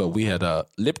checking this. So we had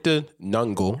Lipta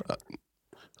Nango.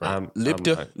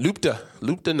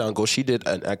 Lupta Nango. She did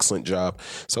an excellent job.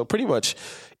 So pretty much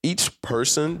each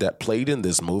person that played in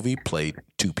this movie played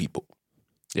two people.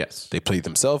 Yes. They played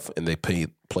themselves and they played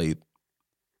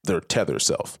their tethered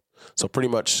self. So pretty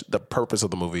much the purpose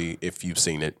of the movie, if you've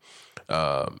seen it,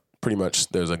 pretty much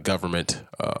there's a government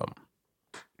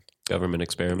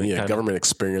experiment. Yeah, kinda? government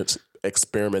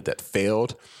experiment that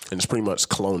failed, and it's pretty much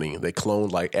cloning. They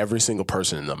cloned like every single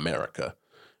person in America,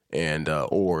 and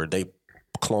or they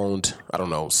cloned, I don't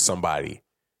know, somebody,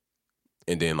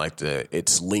 and then like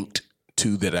it's linked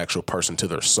to that actual person, to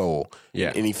their soul. Yeah.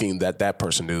 And anything that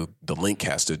person do, the link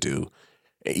has to do,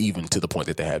 even to the point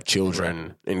that they have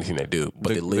children, anything they do.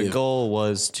 But The goal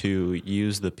was to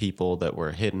use the people that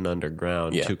were hidden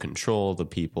underground Yeah. to control the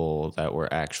people that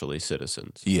were actually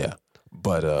citizens. Yeah.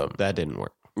 But That didn't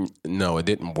work. no, it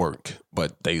didn't work.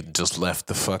 But they just left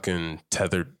the fucking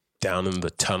tethered down in the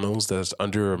tunnels that's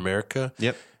under America.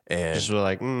 Yep. And Just were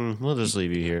like, we'll just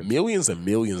leave you here. millions and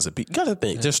millions of people. You gotta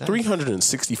think, there's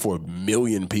 364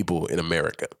 million people in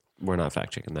America. We're not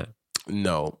fact checking that.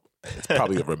 No, it's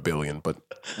probably over a billion, but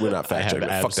we're not I fact have checking.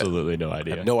 Fuck that. absolutely no I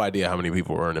idea. have no idea how many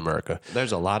people are in America.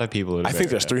 There's a lot of people in I America. think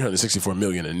there's 364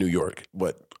 million in New York,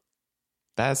 but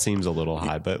That seems a little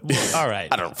high, but all right.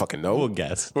 I don't fucking know. We'll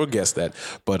guess. We'll guess that.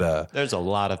 But There's a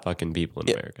lot of fucking people in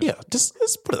America. yeah, just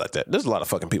let's put it like that. There's a lot of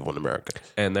fucking people in America.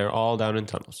 And they're all down in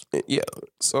tunnels. Yeah.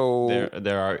 So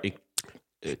There are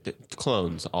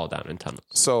clones all down in tunnels.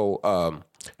 So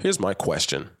here's my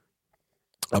question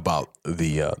about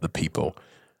the people.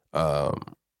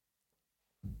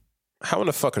 How in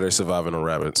the fuck are they surviving on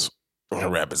rabbits? On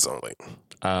rabbits only.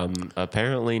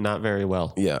 Apparently not very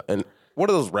well. Yeah, and what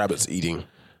are those rabbits eating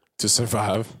to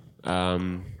survive?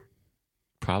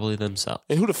 Probably themselves.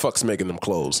 And who the fuck's making them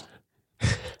clothes?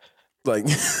 like,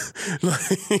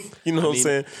 you know what I'm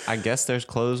saying? I guess there's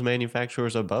clothes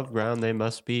manufacturers above ground. They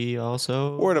must be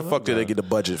also. Where the above fuck did they ground. get the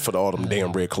budget for all them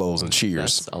damn red clothes and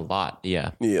shears? That's a lot.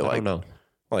 Yeah. Yeah, I like- don't know.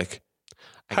 Like,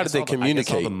 I how guess did they all the- I guess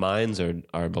communicate? all the mines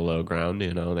are below ground.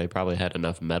 You know, they probably had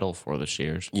enough metal for the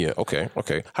shears. Yeah, okay.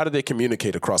 How did they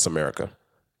communicate across America?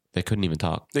 They couldn't even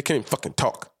talk. They can't even fucking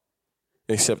talk,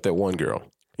 except that one girl.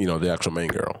 You know, the actual main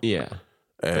girl. Yeah.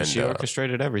 And But she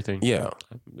orchestrated everything. yeah,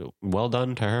 Well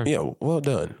done to her. yeah, well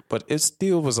done. But it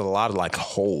still was a lot of like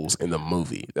holes in the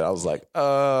movie that I was like,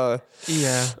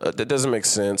 that doesn't make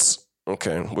sense.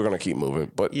 Okay, we're gonna keep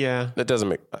moving, but Yeah. that doesn't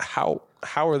make how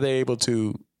are they able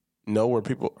to know where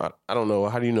people? I don't know.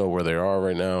 How do you know where they are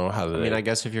right now? How do they? I mean, I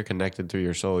guess if you're connected through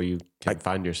your soul, you can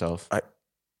find yourself.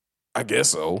 I guess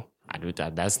so.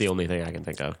 That's the only thing I can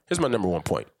think of. Here's my number one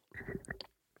point.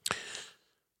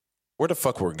 Where the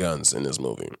fuck were guns in this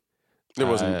movie? There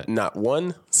was not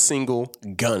one single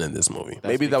gun in this movie.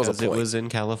 Maybe that was a Because point. It was in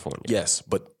California. Yes,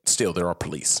 but still, there are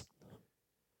police.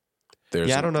 There's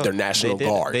Yeah, I don't know. They're National they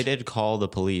Guard. They did call the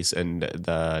police, and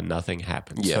nothing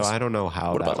happened. Yes. So I don't know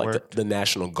how What that about like worked. the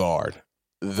National Guard,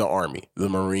 the Army, the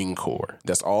Marine Corps?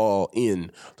 That's all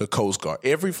in the Coast Guard.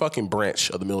 Every fucking branch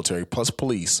of the military plus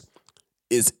police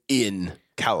is in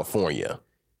California.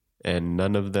 And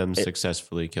none of them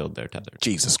successfully killed their tether.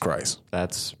 Jesus Christ.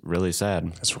 That's really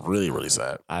sad. That's really, really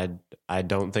sad. I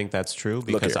don't think that's true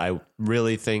because here. I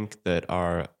really think that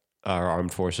our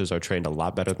armed forces are trained a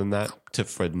lot better than that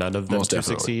for none of them Most to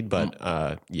definitely. succeed.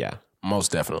 But yeah,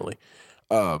 Most definitely.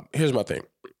 Here's my thing.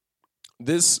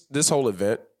 This whole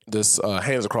event, this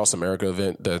Hands Across America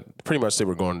event, that pretty much they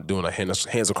were doing a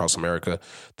Hands Across America.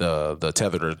 The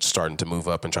tethered are starting to move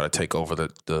up and try to take over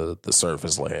the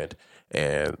surface land,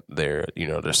 and they're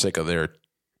sick of their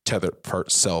tethered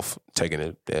self taking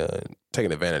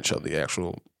advantage of the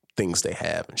actual things they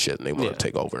have and shit, and they want to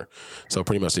take over. So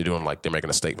pretty much they're making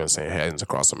a statement saying Hands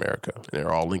Across America, and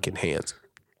they're all linking hands.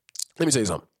 Let me tell you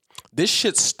something. This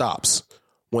shit stops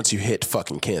once you hit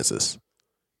fucking Kansas.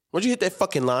 Once you hit that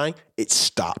fucking line, it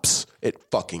stops. It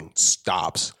fucking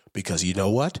stops. Because you know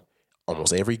what?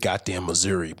 Almost every goddamn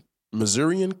Missourian,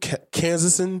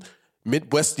 Kansasan,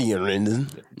 Midwestian,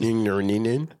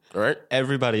 all right?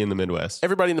 everybody in the Midwest.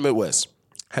 Everybody in the Midwest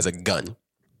has a gun.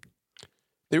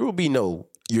 There will be no,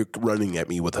 you're running at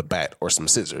me with a bat or some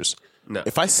scissors. No.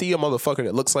 If I see a motherfucker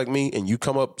that looks like me and you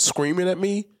come up screaming at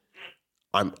me,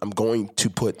 I'm going to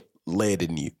put lead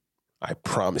in you. I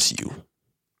promise you.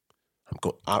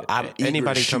 I'm eager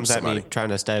Anybody to shoot comes at somebody. me trying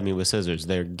to stab me with scissors,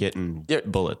 they're getting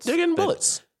bullets. They're getting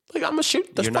bullets. Like, I'm going to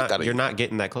shoot the fuck out of you. You're not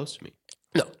getting that close to me.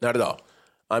 No, not at all.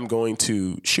 I'm going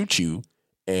to shoot you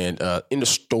and in the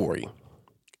story.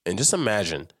 And just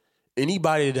imagine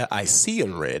anybody that I see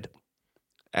in red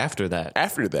After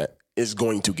that, is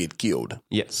going to get killed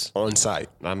yes, on sight.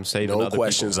 I'm saving No other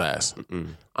questions asked.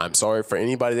 I'm sorry for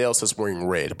anybody else that's wearing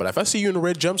red, but if I see you in a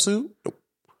red jumpsuit, people.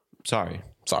 Sorry,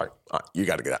 sorry, you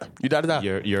got to get out. You got to die.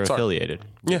 you're Sorry. affiliated.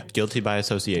 Yeah. Guilty by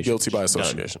association. Guilty by Done.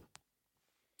 association.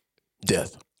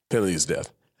 Death. Penalty is death.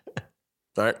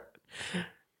 All right.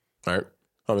 All right.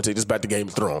 I'm gonna take this back to Game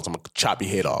of Thrones. I'm gonna chop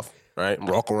your head off. All right. I'm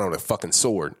gonna walk around with a fucking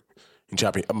sword and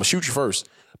chop you. I'm gonna shoot you first,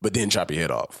 but then chop your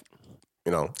head off.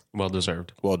 You know, Well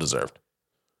deserved. well deserved.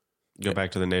 Go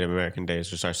back to the Native American days.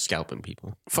 Just start scalping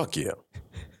people. Fuck yeah.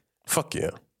 Fuck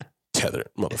yeah. Tethered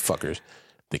motherfuckers.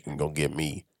 They can go get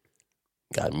me.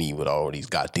 Got me with all these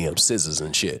goddamn scissors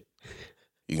and shit.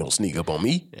 You gonna sneak up on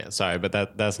me? Yeah, sorry, but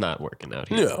that's not working out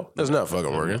here. No, that's not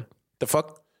fucking working. The fuck?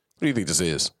 What do you think this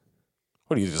is?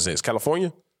 What do you think this is?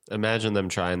 California? Imagine them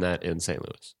trying that in St.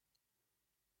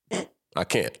 Louis. I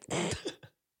can't.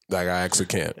 Like, I actually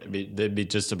can't. There'd be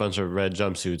just a bunch of red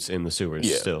jumpsuits in the sewers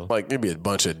Yeah. still. Like, there'd be a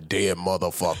bunch of dead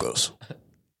motherfuckers.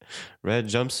 Red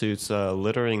jumpsuits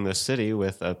littering the city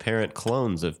with apparent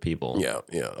clones of people. Yeah,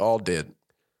 yeah. All dead.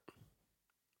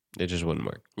 It just wouldn't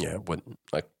work. Yeah, wouldn't.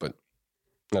 Like, but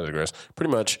I digress.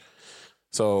 Pretty much.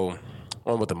 So,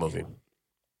 on with the movie.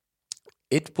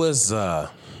 It was,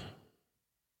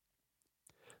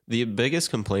 The biggest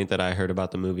complaint that I heard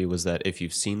about the movie was that if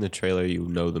you've seen the trailer, you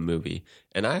know the movie.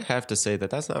 And I have to say that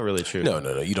that's not really true. no,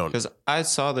 you don't. Because I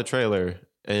saw the trailer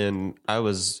and I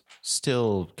was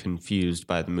still confused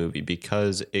by the movie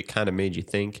because it kind of made you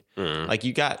think. Like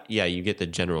you get the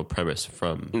general premise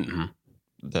from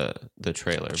the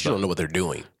trailer. But you don't know what they're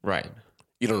doing. Right.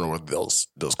 You don't know where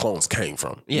those clones came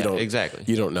from. Yeah, you don't, exactly.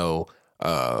 You don't know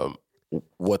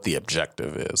what the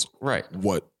objective is. Right.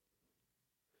 What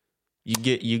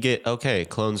You get okay,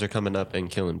 clones are coming up and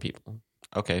killing people.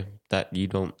 Okay, that you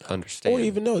don't understand. Or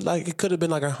even though, like, it could have been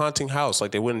like a haunting house.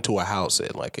 Like, they went into a house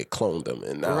and, like, it cloned them.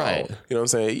 And now, Right. you know what I'm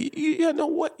saying? You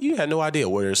had no idea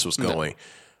where this was going.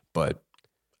 But,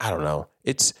 I don't know.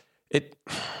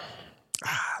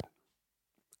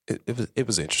 It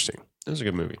was interesting. It was a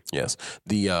good movie. Yes.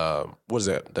 The, what is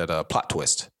that? That plot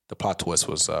twist. The plot twist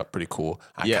was pretty cool.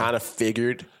 I Yeah. kind of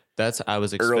figured I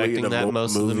was early in expecting the that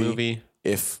most of the movie.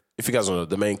 if you guys don't know,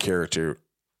 the main character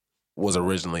was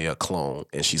originally a clone,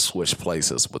 and she switched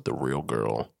places with the real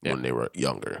girl when they were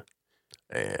younger.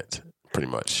 And pretty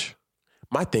much,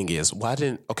 my thing is,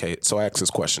 so I asked this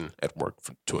question at work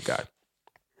to a guy.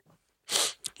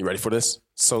 You ready for this?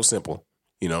 So simple,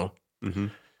 you know? Mm-hmm.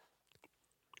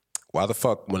 Why the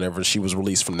fuck, whenever she was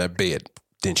released from that bed,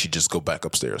 didn't she just go back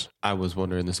upstairs? I was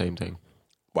wondering the same thing.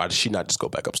 Why did she not just go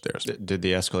back upstairs? Did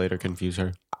the escalator confuse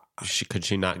her? Could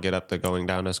she not get up the going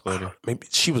down escalator? Maybe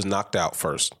she was knocked out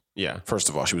first. Yeah. First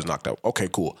of all, she was knocked out. Okay,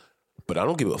 cool. But I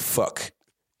don't give a fuck.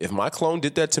 If my clone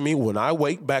did that to me when I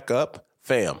wake back up,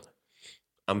 fam,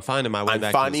 I'm finding my way back.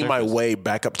 I'm finding my way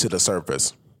back up to the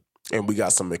surface. And we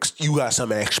got you got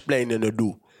some explaining to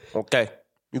do. Okay?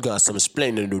 You got some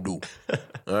explaining to do.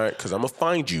 All right? Because I'm going to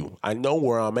find you. I know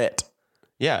where I'm at.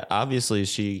 Yeah, obviously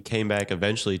she came back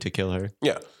eventually to kill her.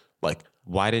 Yeah. Like,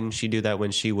 Why didn't she do that when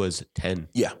she was 10?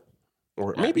 yeah.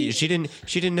 Or Maybe she didn't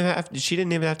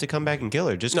even have to come back and kill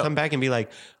her. Just come back and be like,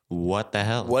 "What the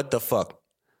hell? what the fuck?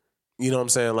 You know what I'm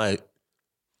saying? Like,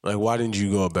 why didn't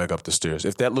you go back up the stairs?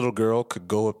 If that little girl could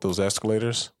go up those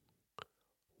escalators,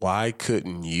 why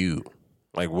couldn't you?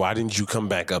 Like, why didn't you come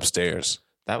back upstairs?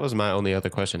 That was my only other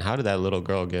question. How did that little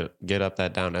girl get up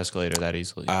that down escalator that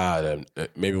easily?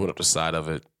 Maybe went up the side of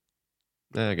it.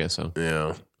 I guess so.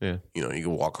 Yeah. Yeah. You know, you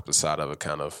can walk up the side of it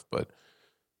kind of, but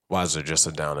why is there just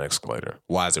a down escalator?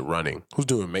 Why is it running? Who's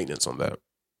doing maintenance on that?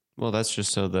 Well, that's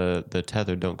just so the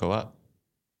tether don't go up.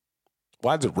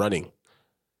 Why is it running?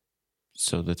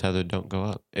 So the tether don't go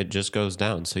up. It just goes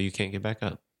down, so you can't get back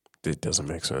up. It doesn't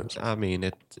make sense. I mean,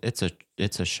 it's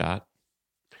a shot.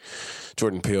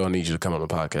 Jordan Peele, I need you to come on the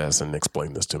podcast and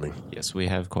explain this to me. Yes, we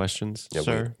have questions, Yeah,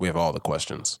 sir. we have all the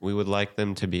questions. We would like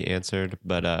them to be answered,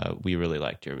 but we really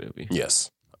liked your movie.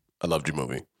 Yes. I loved your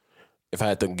movie. If I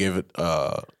had to give it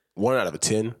 1 out of a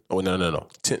 10, no,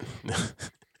 10.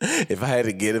 If I had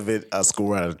to give it a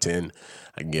score out of 10,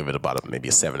 I'd give it about maybe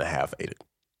a 7.5, 8.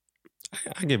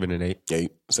 I give it an 8.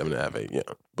 8, 7.5, 8, yeah.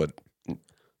 But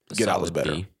Get Out was Solid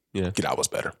better. B. Yeah. Get Out was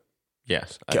better.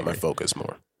 Yes. I Kept my agree. focus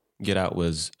more. Get Out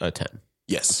was a 10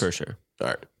 Yes. for sure. All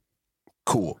right.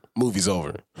 Cool. Movie's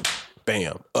over.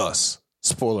 Bam. Us.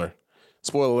 Spoiler.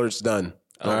 Spoiler alert's done.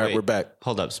 All right, wait. we're back.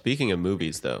 Hold up. Speaking of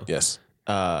movies, though, Yes.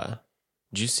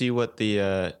 did you see what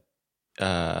the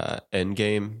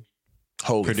Endgame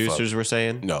Holy producers fuck. were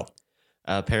saying? No.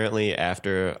 Apparently,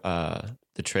 after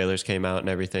the trailers came out and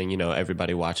everything,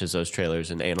 everybody watches those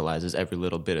trailers and analyzes every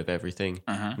little bit of everything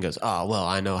and goes, oh, well,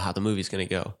 I know how the movie's going to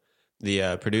go.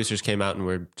 The producers came out and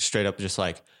were straight up just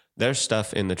like, there's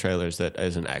stuff in the trailers that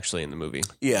isn't actually in the movie.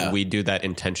 Yeah. We do that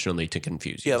intentionally to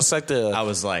confuse you. Yeah, it's like I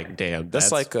was like, damn,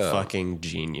 that's like fucking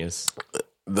genius.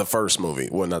 the first movie.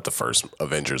 Well, not the first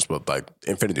Avengers, but like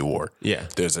Infinity War. Yeah.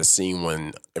 There's a scene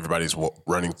when everybody's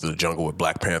running through the jungle with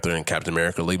Black Panther and Captain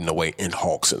America leading the way, and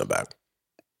Hulk's in the back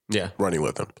Yeah. running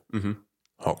with them. Mm-hmm.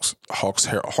 Hulk's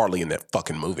hardly in that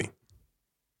fucking movie.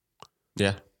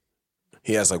 Yeah.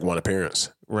 He has like one appearance,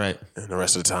 Right. and the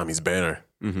rest of the time he's Banner.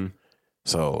 Mm-hmm.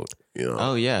 So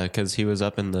Oh yeah, because he was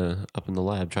up in the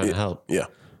lab trying to help. yeah,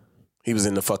 he was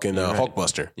in the fucking right.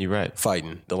 Hulkbuster You're right.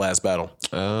 fighting the last battle.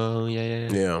 Oh yeah.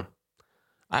 Yeah.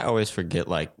 I always forget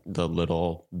like the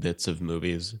little bits of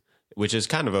movies, which is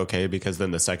kind of okay because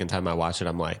then the second time I watch it,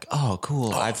 I'm like, oh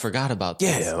cool, I forgot about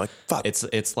this. Yeah, like fuck.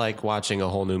 It's like watching a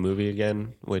whole new movie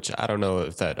again, which I don't know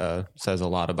if that says a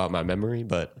lot about my memory,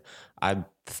 but I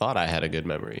thought I had a good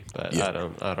memory, but Yeah. I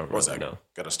don't One really second. know.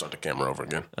 Gotta start the camera over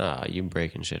again. You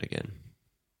breaking shit again.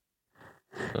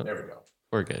 There we go.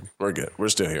 We're good. We're good. We're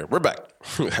still here. We're back.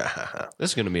 This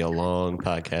is going to be a long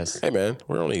podcast. Hey man,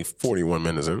 we're only 41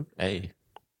 minutes in. Hey.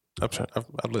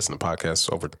 I've listened to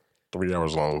podcasts over 3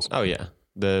 hours long. Oh yeah.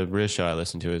 The real show I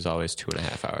listen to is always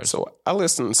 2.5 hours. So I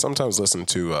sometimes listen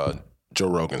to Joe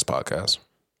Rogan's podcast.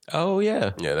 Oh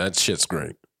yeah. Yeah, that shit's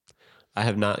great. I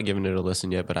have not given it a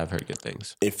listen yet, but I've heard good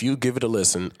things. If you give it a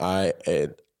listen, I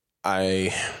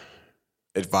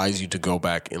advise you to go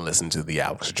back and listen to the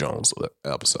Alex Jones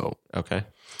episode. Okay.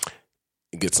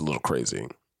 It gets a little crazy.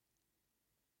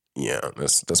 Yeah,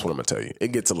 that's what I'm gonna tell you.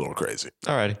 It gets a little crazy.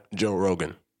 All righty. Joe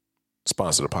Rogan,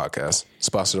 sponsor the podcast.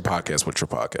 Sponsor the podcast with your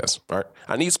podcast. All right.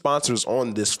 I need sponsors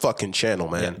on this fucking channel,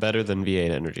 man. Yeah, better than V8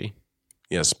 Energy.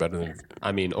 Yes, better than.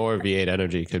 I mean, or V8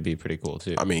 Energy could be pretty cool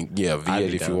too. I mean, yeah, I'd V8 be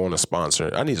if you down. want to sponsor.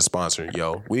 I need a sponsor,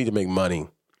 yo. We need to make money.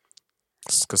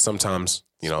 Because sometimes,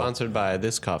 Sponsored by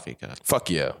this coffee cup. fuck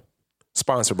yeah.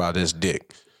 Sponsored by this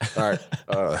dick. All right.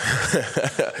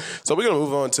 So we're going to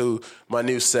move on to my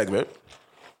new segment.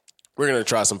 We're going to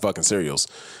try some fucking cereals.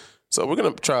 So we're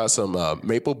going to try some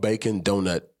maple bacon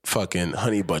donut fucking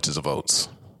honey bunches of oats.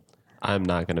 I'm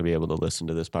not going to be able to listen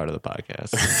to this part of the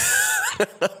podcast.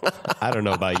 I don't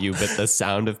know about you, but the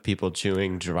sound of people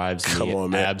chewing drives me Come on,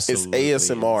 man. absolutely It's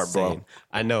ASMR, bro. insane.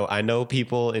 I know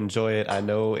people enjoy it. I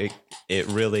know it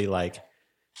really like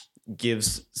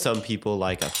gives some people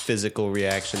like a physical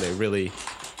reaction. They really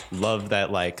love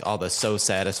that, like all the so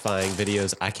satisfying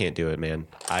videos. I can't do it, man.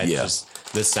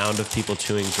 The sound of people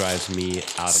chewing drives me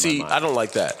out of my mind. I don't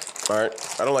like that. All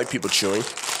right. I don't like people chewing.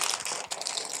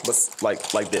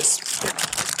 But like this.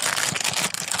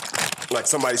 Like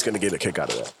somebody's going to get a kick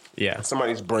out of that. Yeah.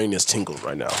 Somebody's brain is tingled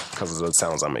right now because of the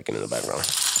sounds I'm making in the background.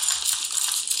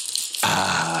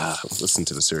 Listen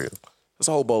to the cereal. That's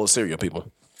a whole bowl of cereal,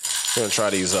 people. We're going to try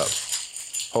these up.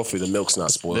 Hopefully the milk's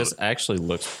not spoiled. This actually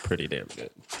looks pretty damn good.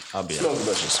 I'll be Smells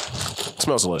honest. delicious.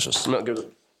 Smells delicious.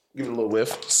 Give it a little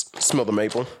whiff. Smell the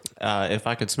maple. If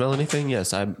I could smell anything,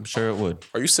 yes, I'm sure it would.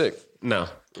 Are you sick? No.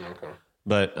 Okay.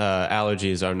 But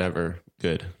allergies are never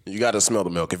good. You got to smell the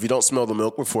milk. If you don't smell the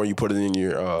milk before you put it in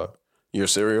your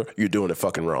cereal, you're doing it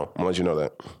fucking wrong. I'm gonna let you know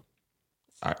that.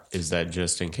 Is that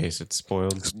just in case it's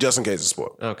spoiled? Just in case it's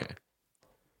spoiled. Okay.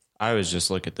 I always just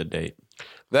look at the date.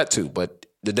 That too, but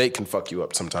the date can fuck you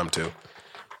up sometime too.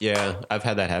 Yeah, I've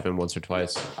had that happen once or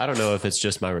twice. I don't know if it's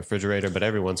just my refrigerator, but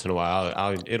every once in a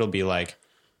while, it'll be like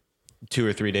 2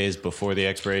 or 3 days before the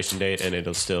expiration date, and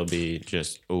it'll still be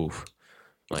just, oof.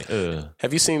 Like, ugh.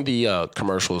 Have you seen the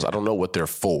commercials? I don't know what they're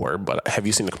for, but have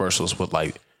you seen the commercials with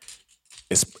like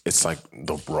it's like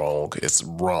it's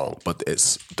wrong, but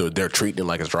they're treating it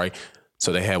like it's right.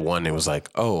 So they had one that was like,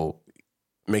 oh,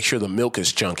 make sure the milk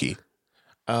is chunky.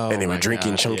 Oh, And they were my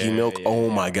drinking God. chunky Yeah, milk. yeah, Oh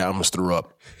yeah. my God, I almost threw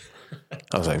up.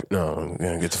 I was like, no,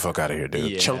 get the fuck out of here,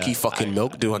 dude. Yeah, Chunky fucking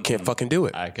milk, dude. I can't fucking do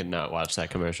it. I could not watch that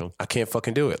commercial. I can't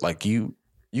fucking do it. Like you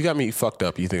got me fucked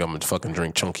up. You think I'm gonna fucking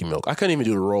drink chunky milk? I couldn't even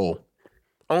do the roll.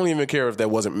 I don't even care if that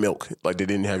wasn't milk. Like they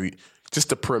didn't have you. Just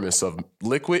the premise of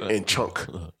liquid and chunk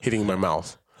hitting my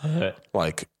mouth.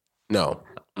 Like no.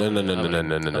 I don't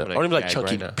even like gag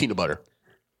chunky right now. peanut butter.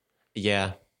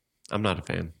 Yeah, I'm not a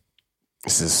fan.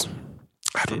 This is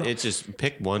I don't know. It just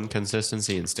pick one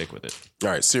consistency and stick with it. All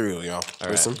right, cereal, y'all.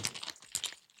 Listen.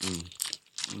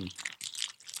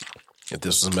 If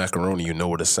this was macaroni, you know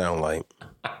what it sound like.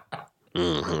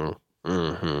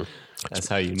 Mm-hmm. That's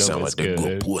how you know Sound it's like that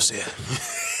good. good pussy.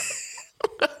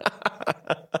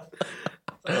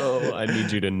 Oh, I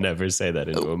need you to never say that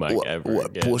into a mic ever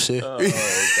again. Pussy? Oh,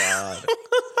 God.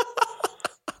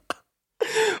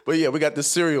 But yeah, we got this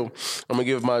cereal. I'm gonna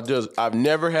give my just. I've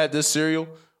never had this cereal.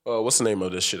 What's the name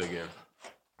of this shit again?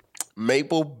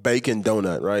 Maple bacon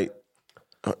donut, right?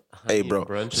 Hey, bro,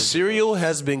 Brunch is cereal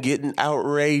has been getting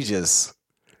outrageous.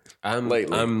 I'm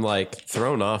like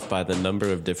thrown off by the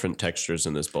number of different textures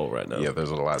in this bowl right now. Yeah, there's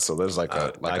a lot. So there's like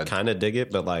I kind of dig it,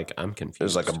 but like I'm confused.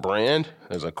 there's like a brand.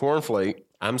 There's a cornflake.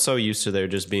 I'm so used to there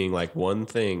just being like one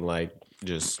thing, like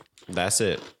just that's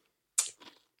it.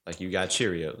 Like you got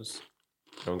Cheerios.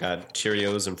 You don't got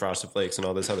Cheerios and Frosted Flakes and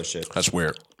all this other shit. That's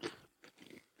weird.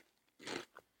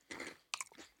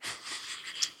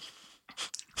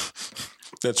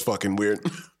 That's fucking weird.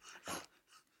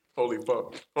 Holy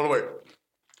fuck. Oh, wait.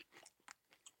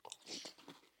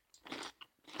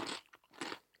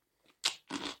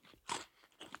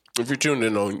 If you're tuned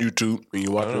in on YouTube and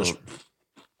you watch this,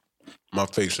 my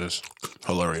face is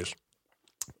hilarious.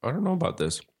 I don't know about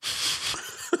this.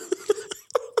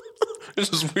 This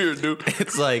is weird, dude.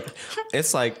 It's like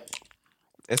There's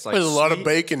a lot of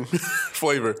bacon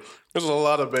flavor. There's a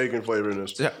lot of bacon flavor in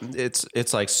this. Yeah,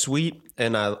 it's like sweet,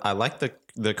 and I like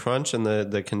the crunch and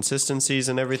the consistencies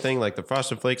and everything. Like the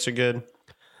Frosted Flakes are good,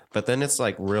 but then it's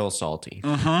like real salty.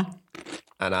 Mm-hmm.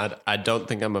 And I don't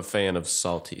think I'm a fan of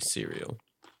salty cereal.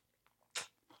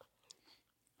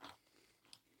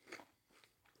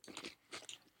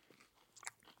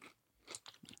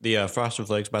 The Frosted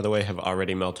Flakes, by the way, have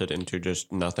already melted into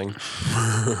just nothing.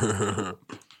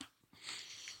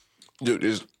 Dude,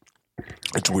 it's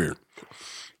weird.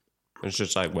 It's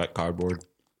just like wet cardboard.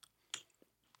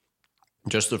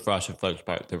 Just the Frosted Flakes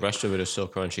part. The rest of it is still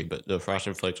crunchy, but the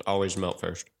Frosted Flakes always melt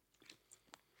first.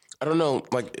 I don't know,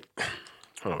 like,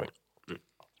 hold on, wait.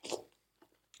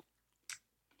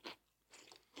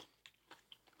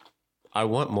 I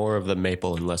want more of the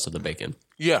maple and less of the bacon.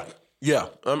 Yeah,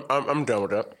 I'm done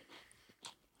with that.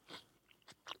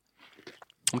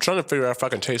 I'm trying to figure out if I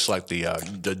can taste like the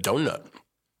donut.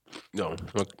 No,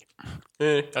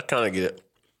 I kind of get it.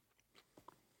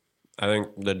 I think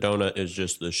the donut is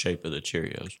just the shape of the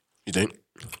Cheerios. You think?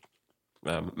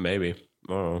 Maybe.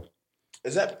 I don't know.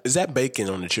 Is that bacon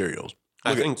on the Cheerios?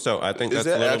 I think so. I think Is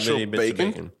that's that little actual bitty bits bacon?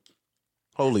 of bacon.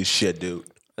 Holy shit, dude!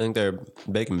 I think they're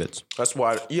bacon bits. That's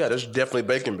why. Yeah, there's definitely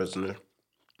bacon bits in there.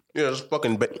 Yeah, there's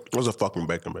fucking those are fucking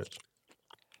bacon bits.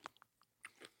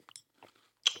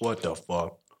 What the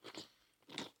fuck?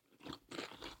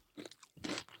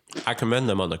 I commend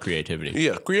them on the creativity.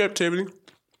 Yeah, creativity.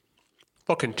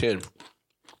 Fucking 10.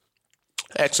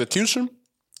 Execution.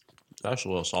 That's a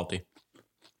little salty.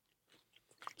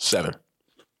 7.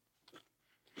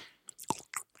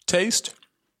 Taste.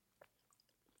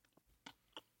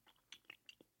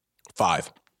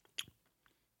 5.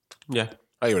 Yeah.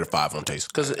 I give it a 5 on taste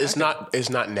because it's not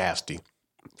nasty.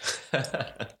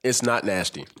 It's not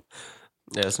nasty.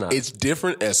 Yeah, it's not. It's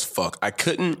different as fuck. I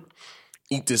couldn't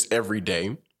eat this every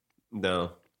day.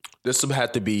 No. This would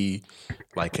have to be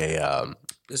like a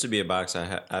This would be a box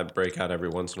I break out every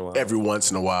once in a while. every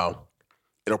once in a while.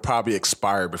 It'll probably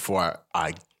expire before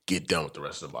I get done with the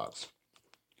rest of the box.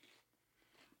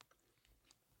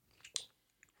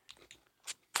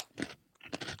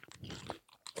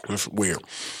 It's weird.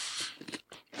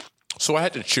 So I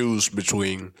had to choose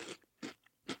between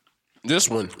this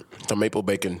one, the maple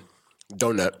bacon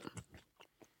donut,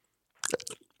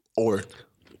 or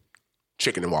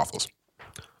chicken and waffles.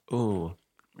 Ooh.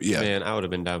 Yeah. Man, I would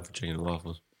have been down for chicken and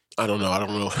waffles. I don't know. I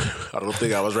don't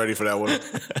think I was ready for that one.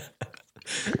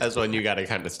 That's when you got to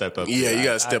kind of step up. Yeah, you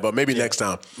got to step up. Maybe next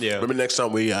time. Yeah. Maybe next time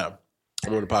I'm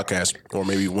on the podcast, or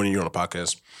maybe when you're on the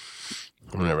podcast,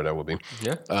 whenever that will be.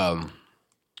 Yeah.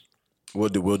 We'll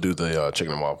do the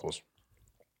chicken and waffles.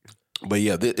 But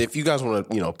yeah, if you guys want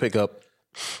to pick up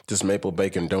this maple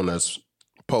bacon donuts,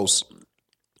 Post,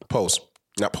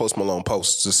 not Post Malone,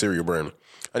 Post, it's a cereal brand.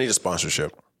 I need a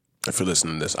sponsorship. If you're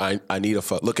listening to this, I need a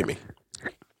look at me.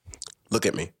 Look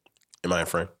at me. Am I a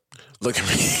friend? Look at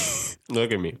me.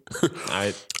 Look at me.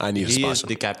 I need a sponsor. He is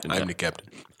the captain. I'm the captain.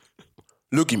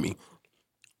 Look at me.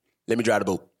 Let me drive the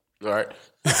boat. All right.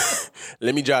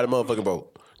 Let me drive the motherfucking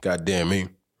boat. God damn me.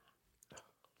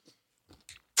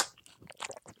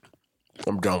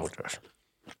 I'm done with this.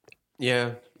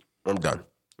 Yeah. I'm done.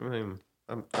 I mean,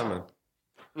 I'm a...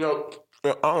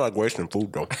 I don't like wasting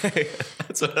food though.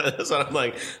 that's what I'm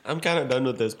like. I'm kind of done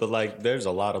with this, but like, there's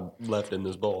a lot of left in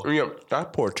this bowl. Yeah, I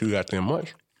poured too goddamn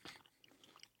much.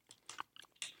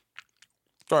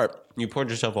 All right. You poured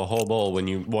yourself a whole bowl when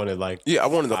you wanted like... Yeah, I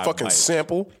wanted a 5 fucking bites.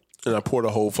 sample and I pour the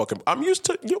whole fucking. I'm used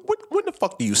to. When the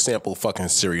fuck do you sample fucking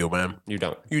cereal, man? You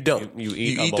don't. You don't. You You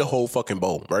eat eat the whole fucking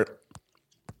bowl, right?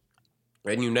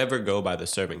 And you never go by the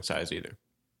serving size either.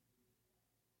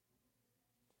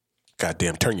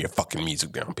 Goddamn, turn your fucking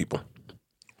music down, people.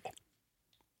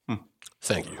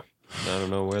 Thank you. I don't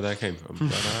know where that came from,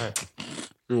 but all right.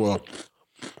 Well,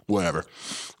 whatever.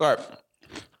 All right.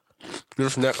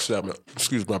 This next segment.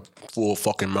 Excuse my full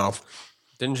fucking mouth.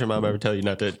 Didn't your mom ever tell you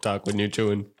not to talk when you're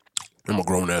chewing? I'm a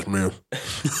grown ass man.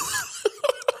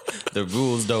 The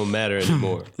rules don't matter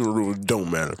anymore. The rules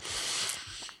don't matter.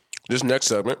 This next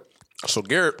segment. So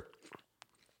Garrett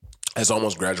has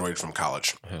almost graduated from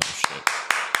college. Oh,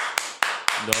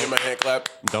 shit. Give my hand clap.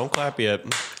 Don't clap yet.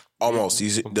 Almost.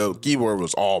 The keyword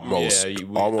was almost. Yeah,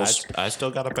 almost. I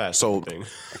still got to pass. So everything.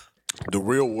 the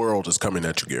real world is coming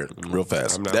at you, Garrett, real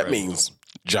fast. I'm not That ready. means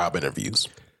job interviews.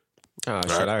 Oh,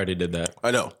 shit, I already did that.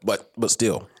 I know, but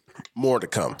still, more to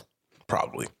come,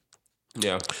 probably.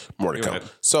 Yeah. More to You're come. right.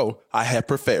 So I have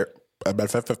prepared.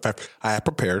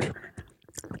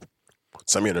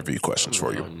 Some interview questions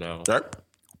for you. Oh, no. All right?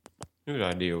 Whose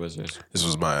idea was this? This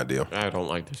was my idea. I don't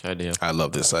like this idea. I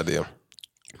love this idea.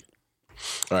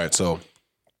 All right, so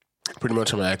pretty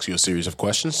much I'm gonna ask you a series of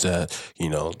questions that,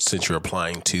 since you're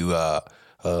applying to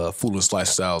Foolish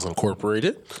Lifestyles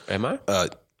Incorporated. Am I?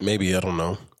 Maybe, I don't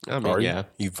know. I mean, Are you? yeah.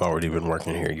 You've already been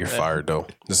working here. You're fired though.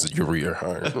 This is your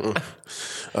rehire.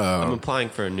 I'm applying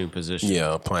for a new position.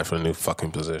 Yeah, applying for a new fucking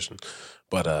position.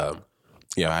 But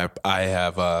I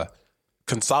have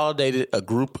consolidated a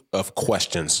group of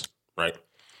questions, right?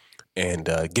 And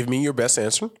give me your best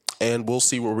answer, and we'll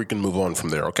see where we can move on from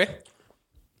there. Okay?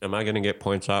 Am I going to get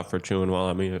points off for chewing while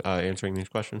I'm answering these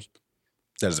questions?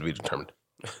 That is to be determined.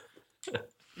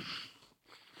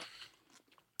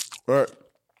 All right.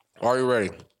 Are you ready?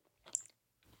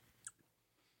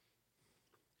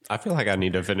 I feel like I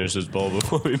need to finish this bowl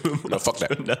before we move on. No, fuck to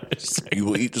that. another segment. You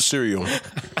will eat the cereal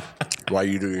while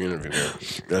you do your interview. Man.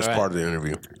 That's All right. part of the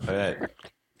interview. All right.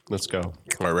 Let's go. All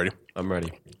right, ready? I'm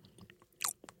ready.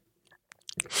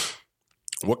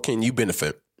 What can you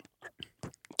benefit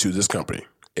to this company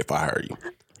if I hire you?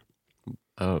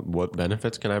 What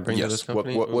benefits can I bring to this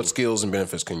company? What skills and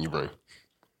benefits can you bring?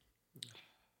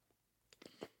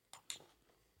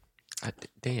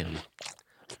 Damn.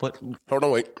 What? Hold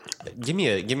on, wait. Give me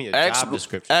a Ask, job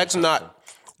description. ask not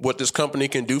what this company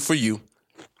can do for you.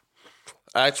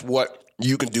 Ask what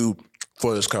you can do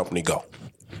for this company. Go.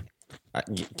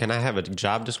 Can I have a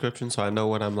job description so I know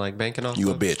what I'm like banking on? You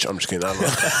a bitch. I'm just kidding. I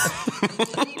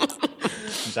don't know.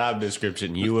 Job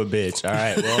description. You a bitch. All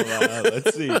right. Well,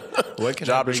 let's see. What can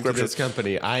Job I bring to description. this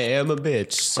company? I am a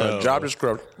bitch. So Job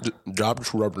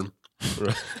description.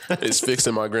 It's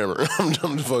fixing my grammar. I'm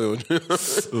just fucking with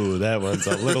you. Ooh, that one's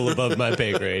a little above my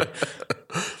pay grade.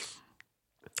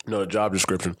 No, job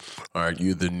description. All right,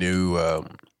 you the new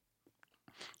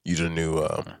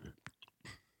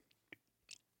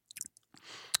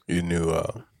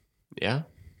Yeah.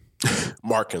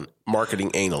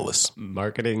 marketing analyst.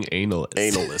 Marketing analyst.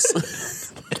 Analyst.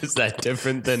 Is that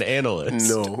different than analyst?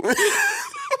 No.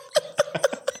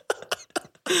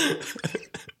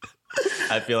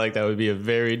 I feel like that would be a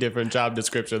very different job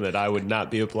description that I would not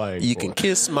be applying You for. can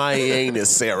kiss my anus,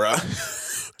 Sarah.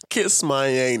 Kiss my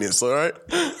anus, all right?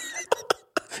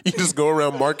 You just go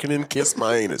around marketing, kiss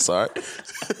my anus, all right?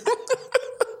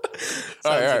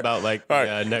 Sounds about like all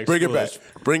right. next Bring it back.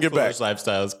 Bring it back. Foolish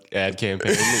Lifestyles ad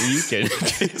campaign. You can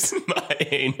kiss my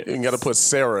anus. You got to put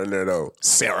Sarah in there, though.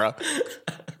 Sarah.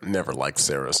 Never liked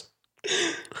Sarah's.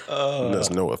 There's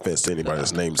no offense to anybody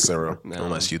that's named Sarah,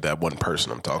 unless you that one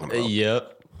person I'm talking about.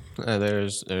 Yep.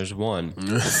 There's one.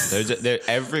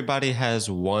 Everybody has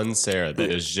one Sarah that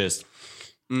is just.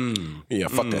 Yeah,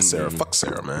 fuck that Sarah. Fuck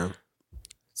Sarah, man.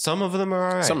 Some of them are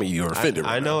all right. Some of you are offended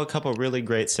I right know a couple really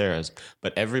great Sarahs,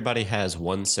 but everybody has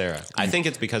one Sarah. I think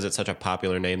it's because it's such a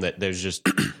popular name that there's just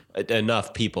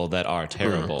enough people that are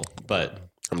terrible. But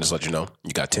I'm just letting you know,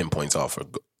 you got 10 points off for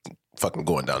fucking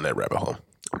going down that rabbit hole.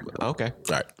 okay,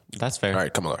 All right. that's fair. All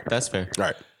right, come on. That's fair. All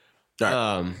right.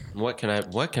 All right.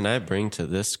 What can I bring to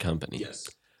this company? Yes.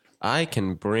 I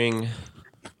can bring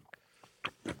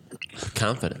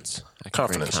confidence.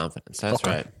 Confidence. Confidence. That's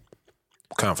Okay. right.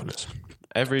 Confidence.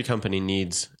 Every company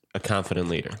needs a confident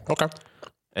leader. Okay.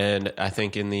 And I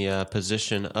think in the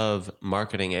position of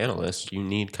marketing analyst, you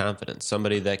need confidence.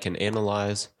 Somebody that can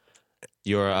analyze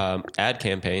your ad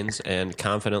campaigns and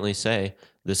confidently say,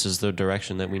 this is the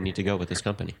direction that we need to go with this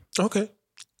company. Okay.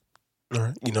 All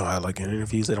right. You know how I like in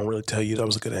interviews, they don't really tell you that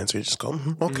was a good answer. You just go,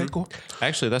 okay, cool.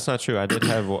 Actually, that's not true. I did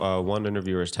have one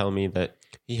interviewer tell me that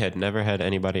he had never had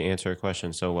anybody answer a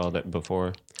question so well that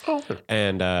before. Oh.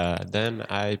 And then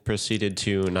I proceeded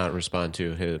to not respond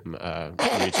to him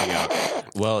reaching out.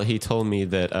 Well, he told me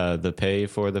that the pay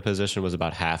for the position was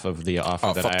about half of the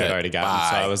offer that I had already gotten. Bye.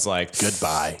 So I was like,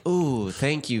 goodbye. Ooh,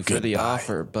 thank you for the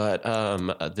offer, but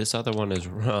this other one is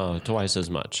twice as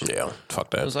much. Yeah, fuck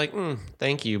that. I was like,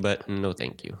 thank you, but no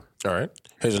thank you. All right.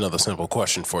 Here's another simple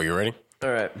question for you. Ready? All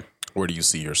right. Where do you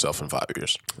see yourself in 5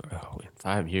 years? Oh, in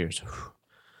 5 years.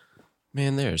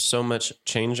 Man, there's so much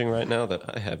changing right now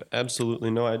that I have absolutely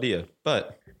no idea.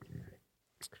 But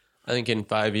I think in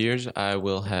 5 years, I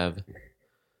will have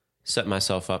set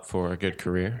myself up for a good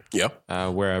career. Yep.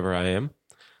 Wherever I am.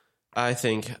 I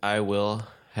think I will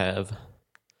have...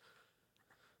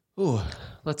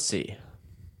 let's see.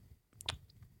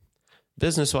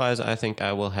 Business-wise, I think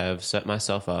I will have set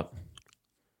myself up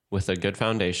with a good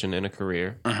foundation in a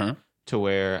career to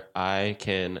where I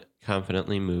can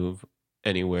confidently move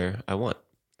anywhere I want.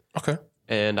 Okay.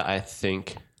 And I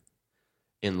think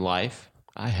in life,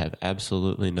 I have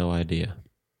absolutely no idea.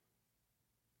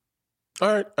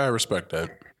 All right. I respect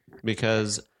that.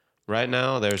 Because right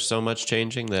now, there's so much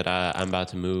changing that I'm about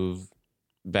to move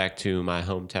back to my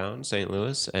hometown, St.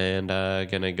 Louis, and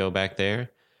going to go back there.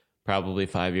 Probably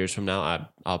 5 years from now,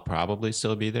 I'll probably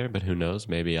still be there, but who knows?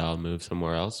 Maybe I'll move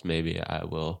somewhere else. Maybe I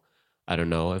will. I don't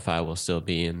know if I will still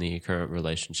be in the current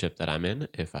relationship that I'm in.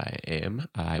 If I am,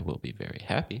 I will be very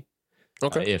happy.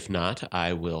 Okay. If not,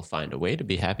 I will find a way to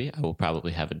be happy. I will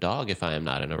probably have a dog if I am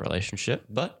not in a relationship,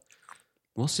 but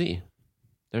we'll see.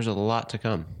 There's a lot to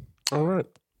come. All right.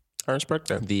 I respect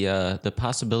that. The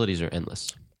possibilities are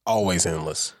endless. Always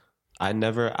endless.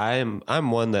 I'm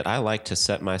one that I like to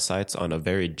set my sights on a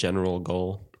very general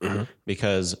goal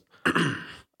because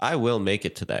I will make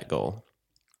it to that goal.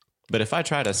 But if I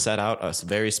try to set out a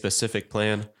very specific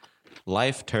plan,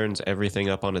 life turns everything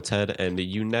up on its head and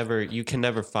you can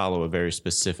never follow a very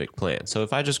specific plan. So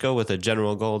if I just go with a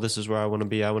general goal, this is where I want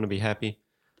to be happy,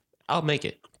 I'll make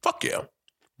it. Fuck yeah.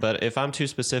 But if I'm too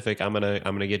specific, I'm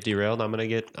gonna get derailed. I'm gonna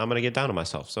get down on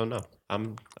myself. So no,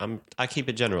 I keep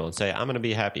it general and say I'm gonna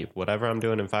be happy. Whatever I'm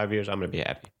doing in 5 years, I'm gonna be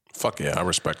happy. Fuck yeah, I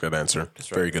respect that answer.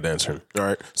 Very good answer. All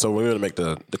right, so we're gonna make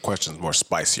the questions more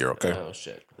spicier. Okay. Oh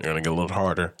shit. You're gonna get a little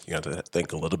harder. You have to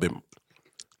think a little bit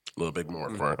more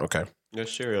for it. Okay. Your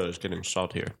cereal is getting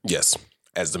saltier. Yes,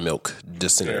 as the milk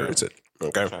disintegrates it.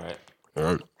 Okay. All right. All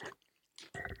right.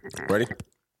 Ready?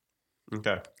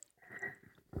 Okay.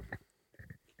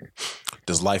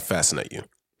 Does life fascinate you?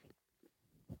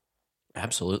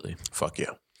 Absolutely. Fuck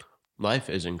yeah. Life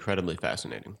is incredibly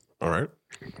fascinating All right.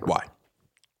 Why?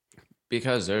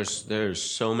 because there's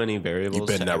so many variables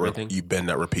to everything. You better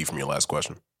not repeat from your last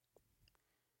question.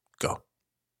 Go.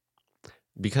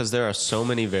 Because there are so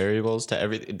many variables to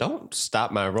everything. Don't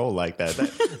stop my roll like that.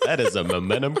 That is a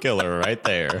momentum killer right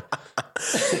there.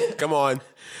 Come on.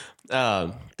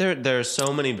 There are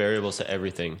so many variables to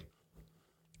everything.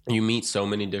 You meet so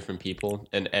many different people,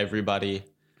 and everybody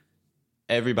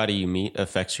you meet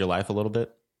affects your life a little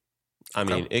bit. I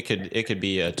mean, it could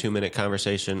be a 2-minute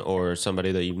conversation or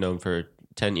somebody that you've known for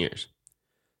 10 years.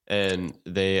 And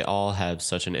they all have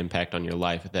such an impact on your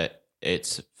life that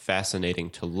it's fascinating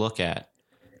to look at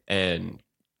and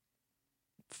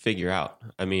figure out.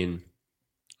 I mean,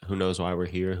 who knows why we're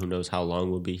here? Who knows how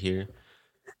long we'll be here?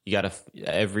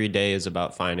 Every day is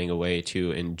about finding a way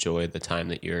to enjoy the time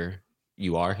that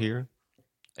you are here.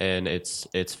 And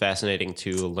it's fascinating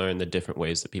to learn the different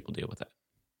ways that people deal with that.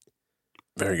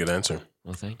 Very good answer.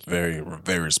 Well, thank you. Very,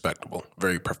 very respectable.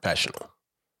 Very professional.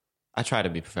 I try to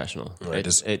be professional. Right,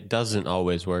 It doesn't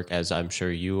always work, as I'm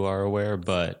sure you are aware,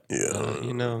 but Yeah.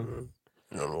 I'm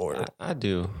aware. I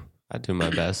do my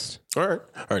best. All right.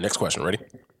 Next question. Ready?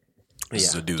 This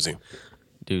is a doozy.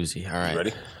 Doozy. All right. You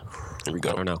ready? Here we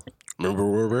go. I don't know. Remember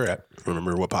where we're at.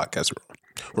 Remember what podcast we're on.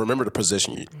 Remember the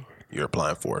position you're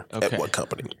applying for at Okay. what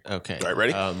company. Okay. All right,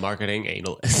 ready? Marketing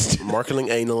analyst. Marketing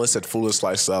analyst at Foolish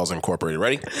Lifestyles Incorporated.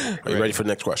 Ready? Are you ready for the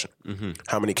next question? Mm-hmm.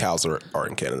 How many cows are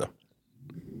in Canada?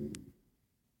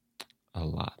 A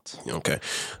lot. Okay.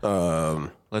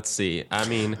 Let's see. I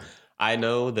mean, I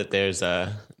know that these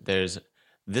are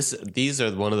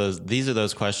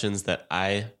those questions that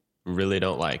I really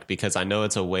don't like, because I know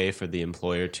it's a way for the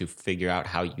employer to figure out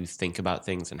how you think about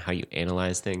things and how you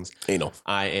analyze things. Anal.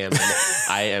 I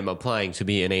am applying to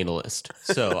be an analyst.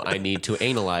 So I need to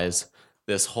analyze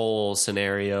this whole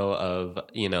scenario of,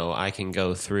 I can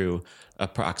go through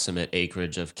approximate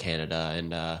acreage of Canada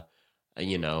and, a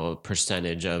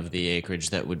percentage of the acreage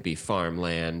that would be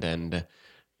farmland and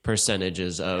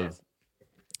percentages of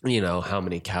how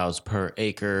many cows per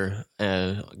acre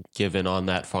given on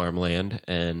that farmland.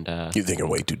 And You're thinking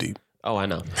way too deep. oh, I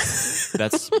know.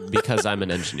 That's because I'm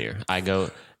an engineer.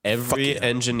 Every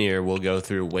engineer will go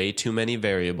through way too many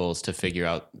variables to figure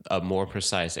out a more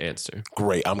precise answer.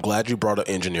 Great. I'm glad you brought an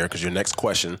engineer because your next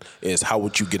question is how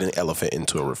would you get an elephant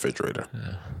into a refrigerator?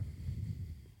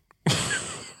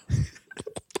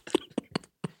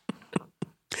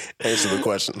 Answer the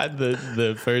question.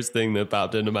 The first thing that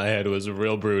popped into my head was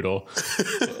real brutal.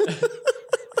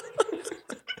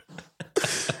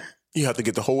 You have to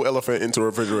get the whole elephant into a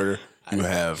refrigerator. You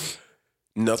have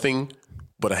nothing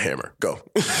but a hammer. Go.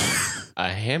 A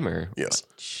hammer? Yes.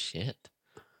 What? Shit.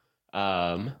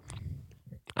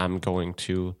 I'm going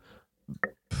to...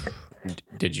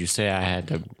 Did you say I had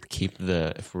to keep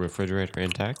the refrigerator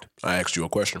intact? I asked you a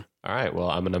question. All right. Well,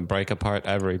 I'm going to break apart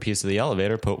every piece of the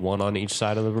elevator, put one on each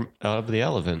side of the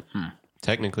elephant.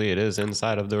 Technically, it is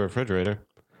inside of the refrigerator.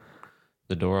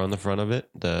 The door on the front of it,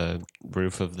 the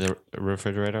roof of the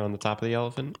refrigerator on the top of the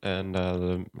elephant, and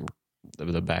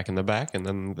the back in the back, and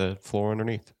then the floor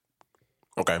underneath.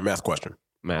 Okay, math question.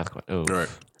 Oh. All right.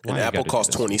 An apple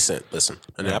costs 20 cents. Listen,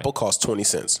 an apple costs 20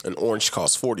 cents. An orange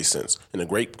costs 40 cents. And a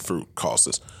grapefruit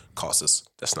costs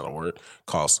that's not a word,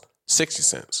 costs 60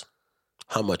 cents.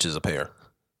 How much is a pear?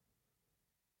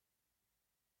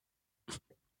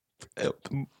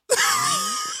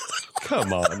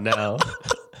 Come on now.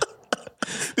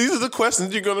 These are the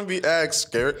questions you're going to be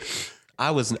asked, Garrett. I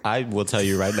will tell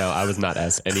you right now, I was not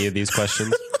asked any of these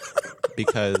questions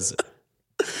because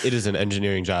it is an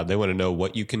engineering job. They want to know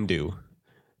what you can do.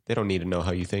 They don't need to know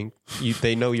how you think.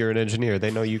 They know you're an engineer.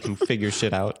 They know you can figure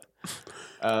shit out.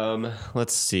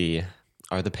 Let's see.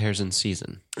 Are the pears in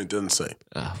season? It doesn't say.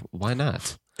 Why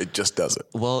not? It just doesn't.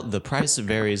 Well, the price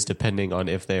varies depending on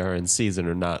if they are in season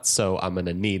or not. So I'm going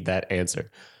to need that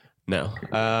answer. No.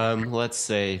 Let's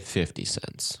say 50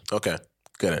 cents. Okay.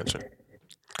 Good answer.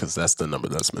 Because that's the number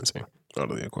that's missing out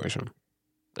of the equation.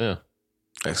 Yeah.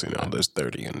 Actually, no. There's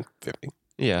 30 and 50.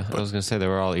 Yeah. I was going to say they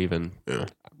were all even. Yeah.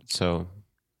 So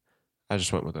I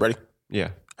just went with it. Ready? Yeah.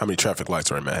 How many traffic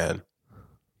lights are in Manhattan?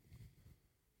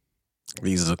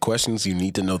 These are the questions you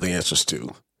need to know the answers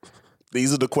to.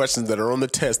 These are the questions that are on the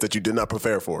test that you did not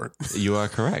prepare for. You are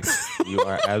correct. You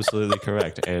are absolutely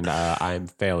correct. And I'm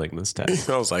failing this test.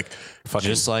 I was like, fucking,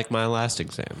 just like my last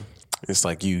exam. It's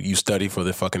like you study for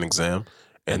the fucking exam,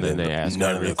 and then they ask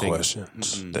none of the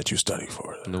questions that you study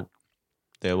for. Nope.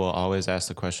 They will always ask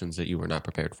the questions that you were not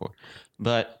prepared for.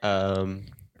 But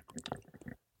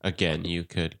again, you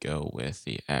could go with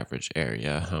the average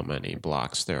area, how many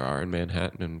blocks there are in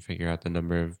Manhattan, and figure out the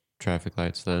number of traffic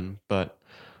lights then. But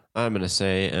I'm going to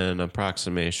say an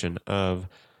approximation of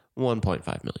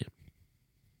 1.5 million.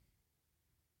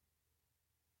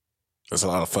 That's a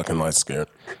lot of fucking lights, Garrett.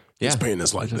 He's paying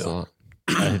this light bill.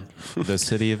 The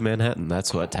city of Manhattan,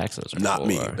 that's what taxes are Not for.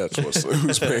 me. That's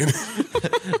who's paying.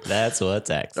 That's what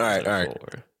taxes are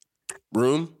for.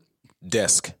 Room,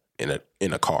 desk in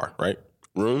a car, right?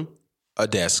 Room, a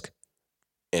desk,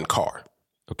 and car.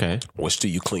 Okay. Which do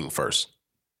you clean first?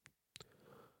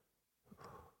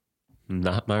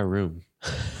 Not my room.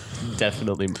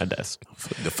 Definitely my desk.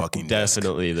 The fucking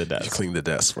Definitely desk. The desk. You clean the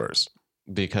desk first.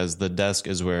 Because the desk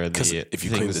is where the if you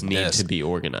things need to be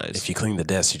organized. If you clean the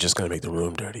desk, you're just going to make the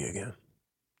room dirty again.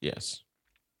 Yes.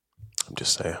 I'm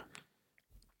just saying.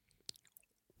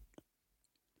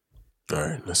 All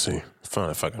right, let's see.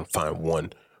 Find if I can find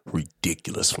one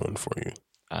ridiculous one for you.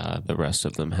 The rest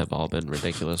of them have all been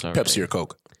ridiculous already. Pepsi or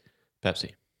Coke?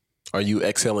 Pepsi. Are you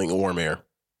exhaling warm air?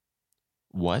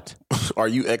 What? Are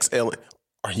you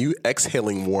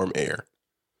exhaling warm air?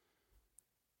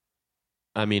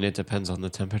 I mean, it depends on the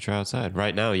temperature outside.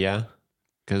 Right now, yeah.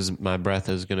 Because my breath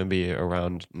is going to be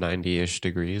around 90-ish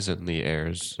degrees and the air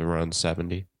is around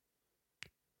 70.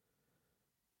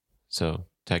 So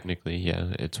technically, yeah,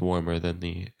 it's warmer than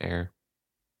the air.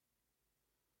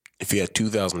 If you had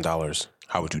 $2,000,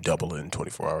 how would you double it in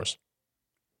 24 hours?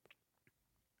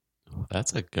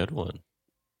 That's a good one.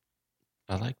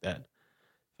 I like that.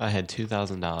 If I had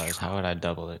 $2,000, how would I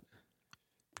double it?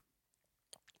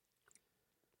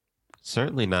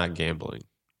 Certainly not gambling.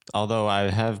 Although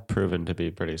I have proven to be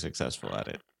pretty successful at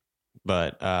it.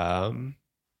 But I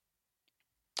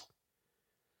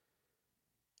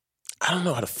don't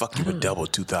know how the fuck you would double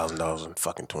 $2,000 in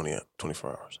fucking 24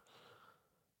 hours.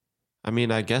 I mean,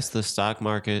 I guess the stock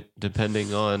market,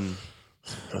 depending on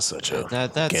that's such a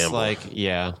that's gamble. like,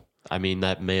 yeah. I mean,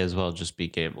 that may as well just be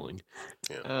gambling.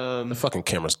 Yeah. The fucking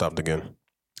camera stopped again.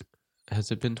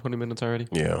 Has it been 20 minutes already?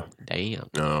 Yeah.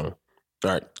 Damn. No.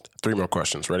 All right. 3 more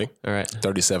questions. Ready? All right.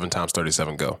 37 times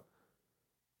 37, go.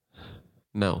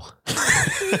 No.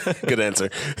 Good answer.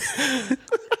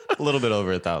 A little bit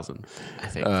over 1,000, I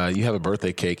think. You have a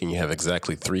birthday cake and you have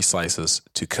exactly 3 slices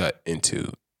to cut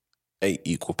into 8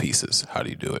 equal pieces. How do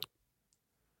you do it?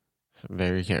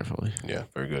 Very carefully. Yeah,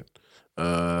 very good.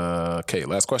 Okay,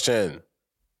 last question.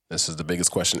 This is the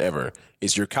biggest question ever.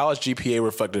 Is your college GPA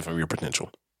reflective of your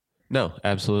potential? No,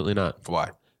 absolutely not.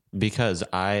 Why? Because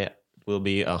I will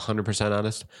be 100%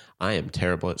 honest. I am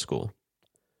terrible at school.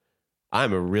 I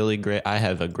have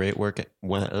a great work.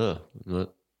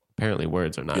 Apparently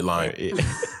words are not. You're lying.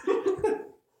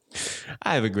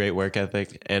 I have a great work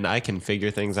ethic and I can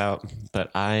figure things out,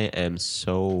 but I am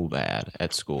so bad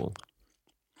at school.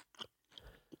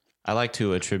 I like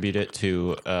to attribute it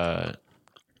to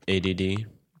ADD,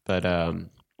 but I'm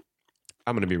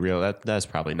going to be real. That's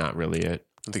probably not really it.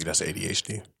 I think that's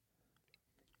ADHD.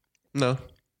 No,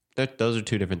 those are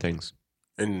 2 different things.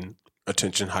 And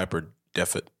attention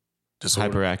hyperdeficit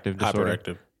disorder. Hyperactive disorder.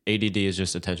 Hyperactive. ADD is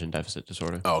just attention deficit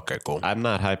disorder. Oh, okay, cool. I'm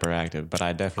not hyperactive, but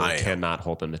I definitely cannot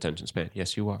hold an attention span.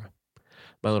 Yes, you are.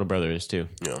 My little brother is too.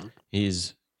 Yeah.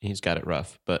 He's got it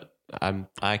rough, but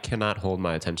I cannot hold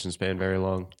my attention span very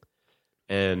long.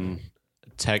 And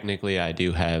technically I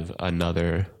do have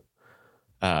another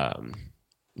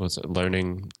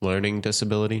learning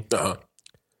disability. Uh-huh.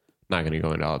 Not going to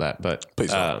go into all that, but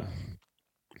Please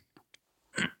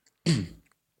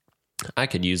I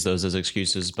could use those as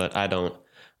excuses, but I don't.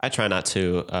 I try not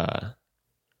to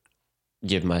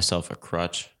give myself a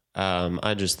crutch.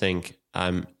 I just think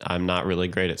I'm not really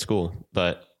great at school,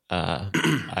 but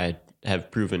I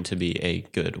have proven to be a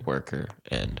good worker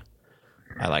and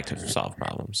I like to solve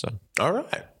problems. So, all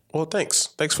right. Well, thanks.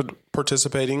 Thanks for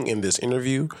participating in this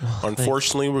interview.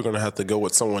 Unfortunately, we're going to have to go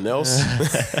with someone else.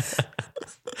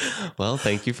 Well,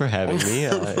 thank you for having me.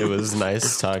 It was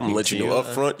nice talking to you. I'm going to let you know up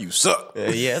front, you suck.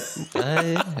 Yep.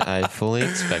 I fully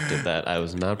expected that. I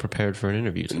was not prepared for an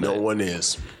interview tonight. No one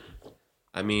is.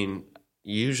 I mean,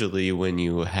 usually when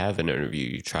you have an interview,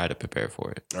 you try to prepare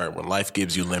for it. All right. When life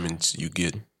gives you lemons, you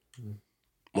get.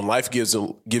 When life gives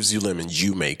you lemons,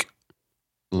 you make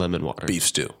lemon water. Beef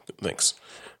stew. Thanks.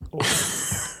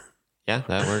 Yeah,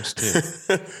 that works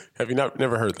too. Have you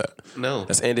never heard that? No.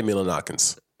 That's Andy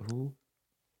Milonakis. Who?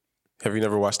 Have you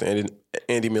never watched the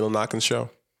Andy Milonakis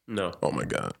show? No. Oh my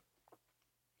God.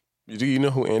 Do you know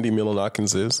who Andy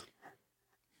Milonakis is?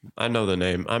 I know the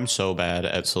name. I'm so bad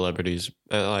at celebrities.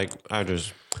 So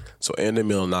Andy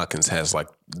Milonakis has like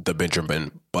the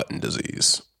Benjamin Button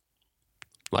disease.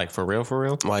 Like for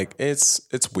real? Like it's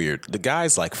weird. The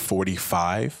guy's like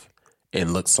 45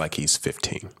 and looks like he's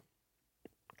 15.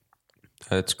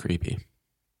 That's creepy.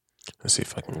 Let's see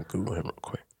if I can Google him real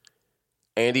quick.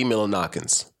 Andy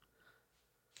Milonakis.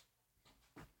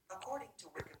 According to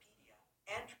Wikipedia,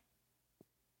 Andrew.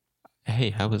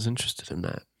 Hey, I was interested in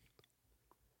that.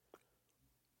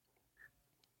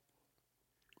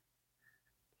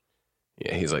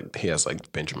 Yeah, he has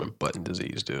like Benjamin Button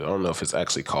disease, dude. I don't know if it's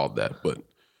actually called that, but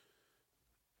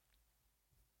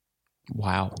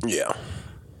wow. Yeah.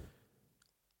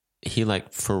 He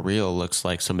like for real looks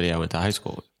like somebody I went to high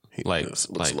school with. He looks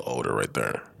a little older right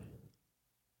there.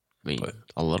 I mean,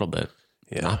 a little bit.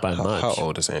 Yeah. Not by much. How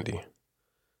old is Andy?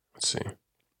 Let's see.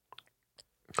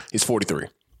 He's 43.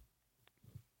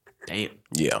 Damn.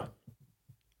 Yeah.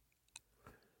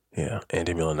 Yeah,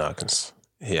 Andy Milonakis.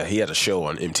 Yeah, he had a show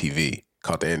on MTV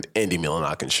called the Andy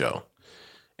Milonakis Show.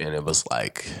 And it was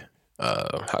like,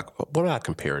 what do I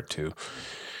compare it to?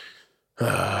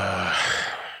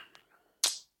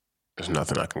 There's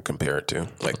nothing I can compare it to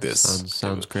like this.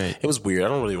 Sounds great. It was weird. I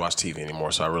don't really watch TV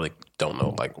anymore, so I really don't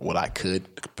know like what I could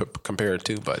compare it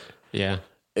to. But yeah,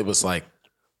 it was like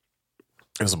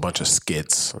it was a bunch of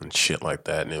skits and shit like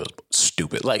that, and it was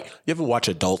stupid. Like, you ever watch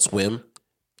Adult Swim?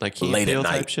 Like late at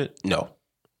night? Type shit? No,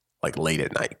 like late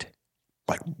at night.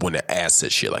 Like when the ass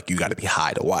says shit, like you got to be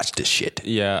high to watch this shit.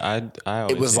 Yeah, I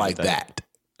always it was like that.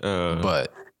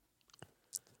 But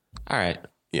all right.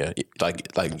 Yeah, like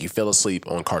you fell asleep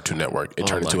on Cartoon Network, it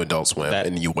turned into Adult Swim,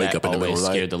 and you wake up in the middle of the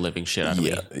night. Scared the living shit out of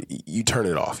me. Yeah, you turn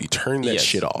it off. You turn that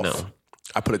shit off. No.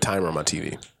 I put a timer on my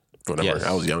TV whenever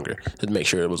I was younger to make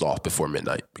sure it was off before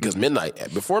midnight. Because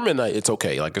before midnight, it's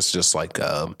okay. Like it's just I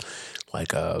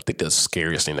think the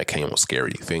scariest thing that came was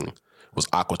scary thing was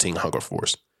Aqua Teen Hunger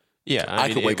Force. Yeah,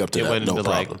 I could wake up to that, went no into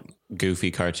problem. Like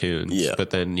goofy cartoons. Yeah, but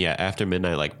then after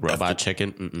midnight, like Robot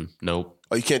Chicken. Nope.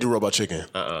 Oh, you can't do Robot Chicken.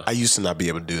 I used to not be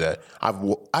able to do that. I've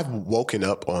woken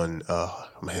up on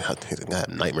man, I think I had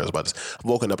nightmares about this. I've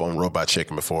woken up on Robot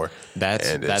Chicken before.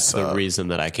 That's the reason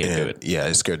that I can't do it. Yeah,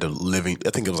 it scared the living. I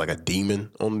think it was like a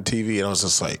demon on the TV, and I was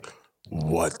just like,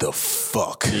 what the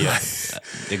fuck? Yeah,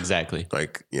 exactly.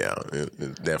 Like, yeah,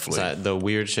 it definitely. So the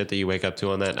weird shit that you wake up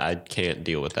to on that, I can't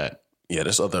deal with that. Yeah,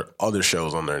 there's other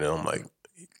shows on there that I'm like,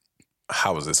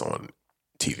 how is this on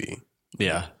TV?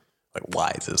 Yeah. Like,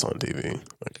 why is this on TV?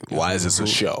 Like, why is this a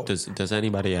show? Does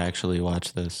anybody actually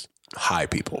watch this? High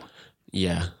people.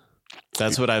 Yeah.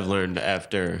 That's what I've learned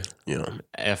after Yeah.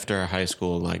 after high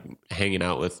school, like hanging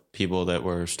out with people that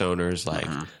were stoners. Like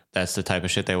that's the type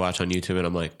of shit they watch on YouTube, and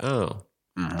I'm like, oh,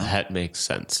 that makes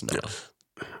sense now.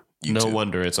 No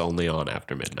wonder it's only on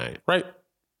after midnight. Right?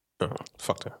 Oh,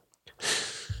 fuck that.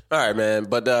 All right, man.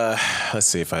 But let's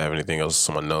see if I have anything else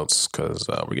on my notes, because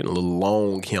we're getting a little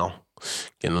long here.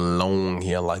 Getting a little long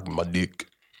here like my dick.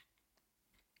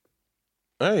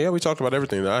 Hey, yeah, we talked about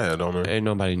everything that I had on there. Ain't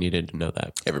nobody needed to know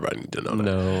that. Everybody need to know that.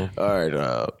 No. All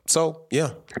right. So,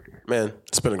 yeah, man,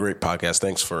 it's been a great podcast.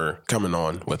 Thanks for coming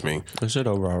on with me. Is it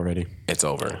over already? It's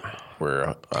over. We're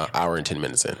an hour and 10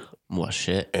 minutes in. Well,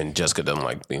 shit. And Jessica doesn't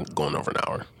like being going over an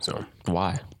hour. So,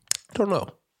 Why? I don't know.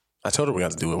 I told her we got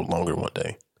to do it longer one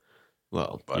day.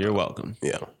 Well, you're welcome.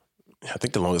 Yeah. I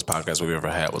think the longest podcast we've ever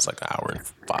had was like an hour and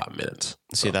 5 minutes.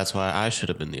 See, that's why I should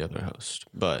have been the other host.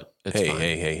 But it's fine.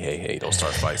 Hey. Don't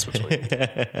start fights between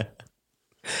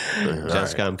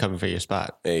Jessica, I'm coming for your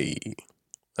spot. Hey,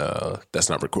 that's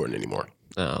not recording anymore.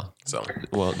 Oh. So,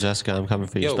 Well, Jessica, I'm coming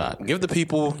for your spot. give the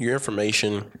people your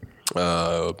information,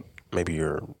 maybe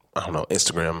your, I don't know,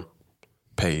 Instagram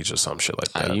page or some shit like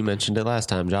that. You mentioned it last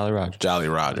time, Jolly Rogers. Jolly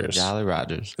Rogers. Jolly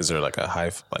Rogers. Is there like a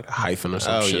hyphen or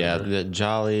something? Oh, shit yeah. there? The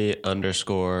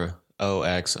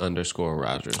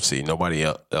Jolly_OX_Rogers. See, nobody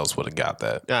else would have got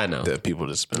that. I know. That people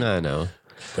just been. I know.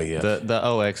 But yeah. The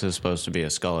OX is supposed to be a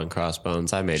skull and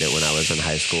crossbones. I made it when I was in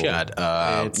high school. Shut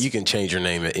up. You can change your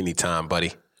name at any time,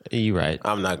 buddy. You're right.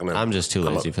 I'm not going to. I'm just too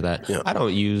lazy for that. Yeah. I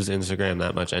don't use Instagram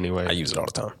that much anyway. I use it all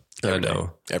the time. I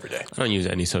know. Every day. I don't use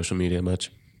any social media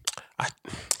much.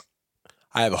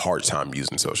 I have a hard time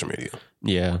using social media.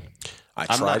 Yeah. I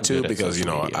I'm try not to good at because,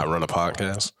 social media. I run a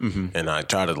podcast and I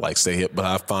try to like stay hip, but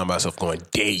I find myself going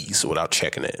days without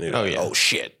checking it. And Oh, yeah. Oh,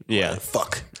 shit. Yeah. Like,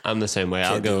 fuck. I'm the same way.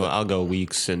 Can't do it. I'll go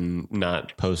weeks and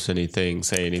not post anything,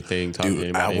 say anything, talk to Dude,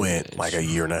 anybody. I went like a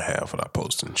year and a half without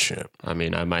posting shit. I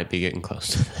mean, I might be getting close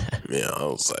to that. Yeah, I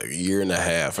was like a year and a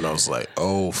half, and I was like,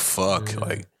 oh, fuck.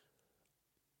 Like,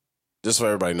 just so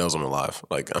everybody knows I'm alive.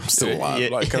 Like, I'm still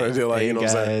alive. Like, kind of deal, like, hey you know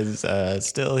what I'm saying? guys,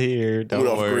 still here. Don't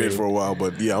Went off worry. grid for a while,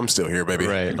 but yeah, I'm still here, baby.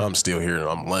 Right. I'm still here and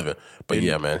I'm living. But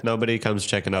yeah, man. Nobody comes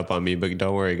checking up on me, but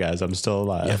don't worry, guys. I'm still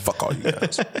alive. Yeah, fuck all you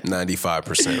guys.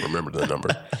 95%. Remember the number.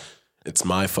 It's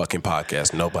my fucking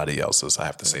podcast, nobody else's. I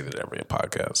have to say that every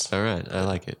podcast. All right. I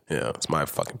like it. Yeah, it's my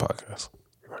fucking podcast.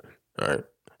 All right.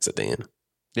 It's at the end.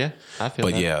 Yeah, I feel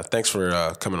But that. yeah, thanks for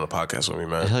coming on the podcast with me,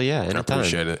 man. Hell yeah, I anytime.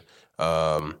 appreciate it.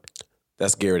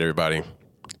 That's Garrett, everybody.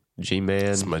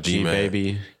 G-Man, my G-Man.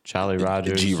 G-Baby, Jolly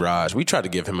Rogers. G-Raj. We tried to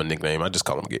give him a nickname. I just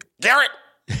call him Garrett.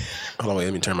 Hold on, wait,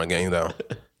 let me turn my game down.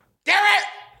 Garrett!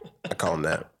 I call him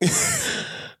that.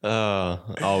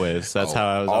 Always. That's how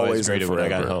I was always and greeted when I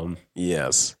got forever. home.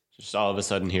 Yes. Just all of a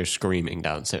sudden hear screaming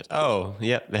downstairs. Oh,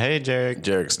 yeah. Hey, Jarek.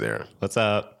 Jarek's there. What's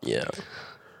up? Yeah.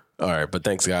 All right, but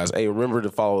thanks, guys. Hey, remember to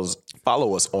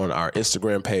follow us on our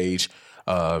Instagram page.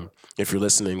 If you're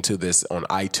listening to this on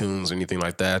iTunes or anything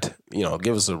like that,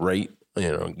 give us a rate.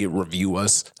 Review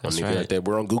us on anything right. like that.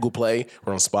 We're on Google Play.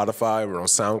 We're on Spotify. We're on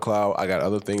SoundCloud. I got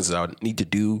other things that I need to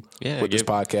do with this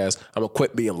podcast. I'm gonna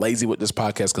quit being lazy with this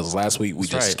podcast because last week we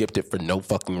just skipped it for no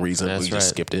fucking reason. That's we just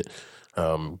skipped it.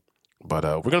 But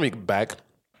we're gonna be back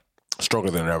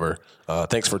stronger than ever.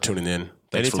 Thanks for tuning in.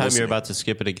 Thanks for Anytime listening. you're about to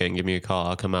skip it again, give me a call.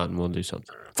 I'll come out and we'll do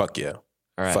something. Fuck yeah.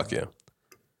 All right. Fuck yeah.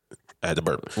 I had to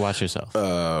burp. Watch yourself.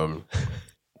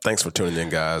 Thanks for tuning in,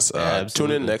 guys.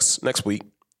 Tune in next week.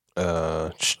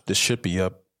 This should be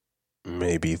up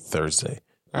maybe Thursday,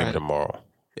 maybe tomorrow.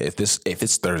 If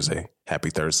it's Thursday, happy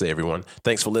Thursday, everyone.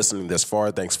 Thanks for listening this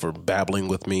far. Thanks for babbling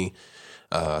with me.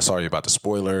 Sorry about the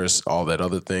spoilers, all that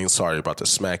other things. Sorry about the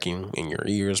smacking in your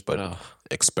ears, but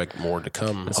expect more to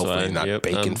come. Hopefully fine. not Yep.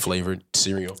 bacon flavored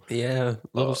cereal. Yeah, a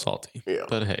little salty. yeah.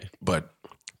 But hey. But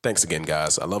thanks again,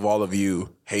 guys. I love all of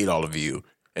you, hate all of you,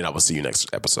 and I will see you next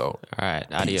episode. All right.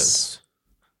 Adios.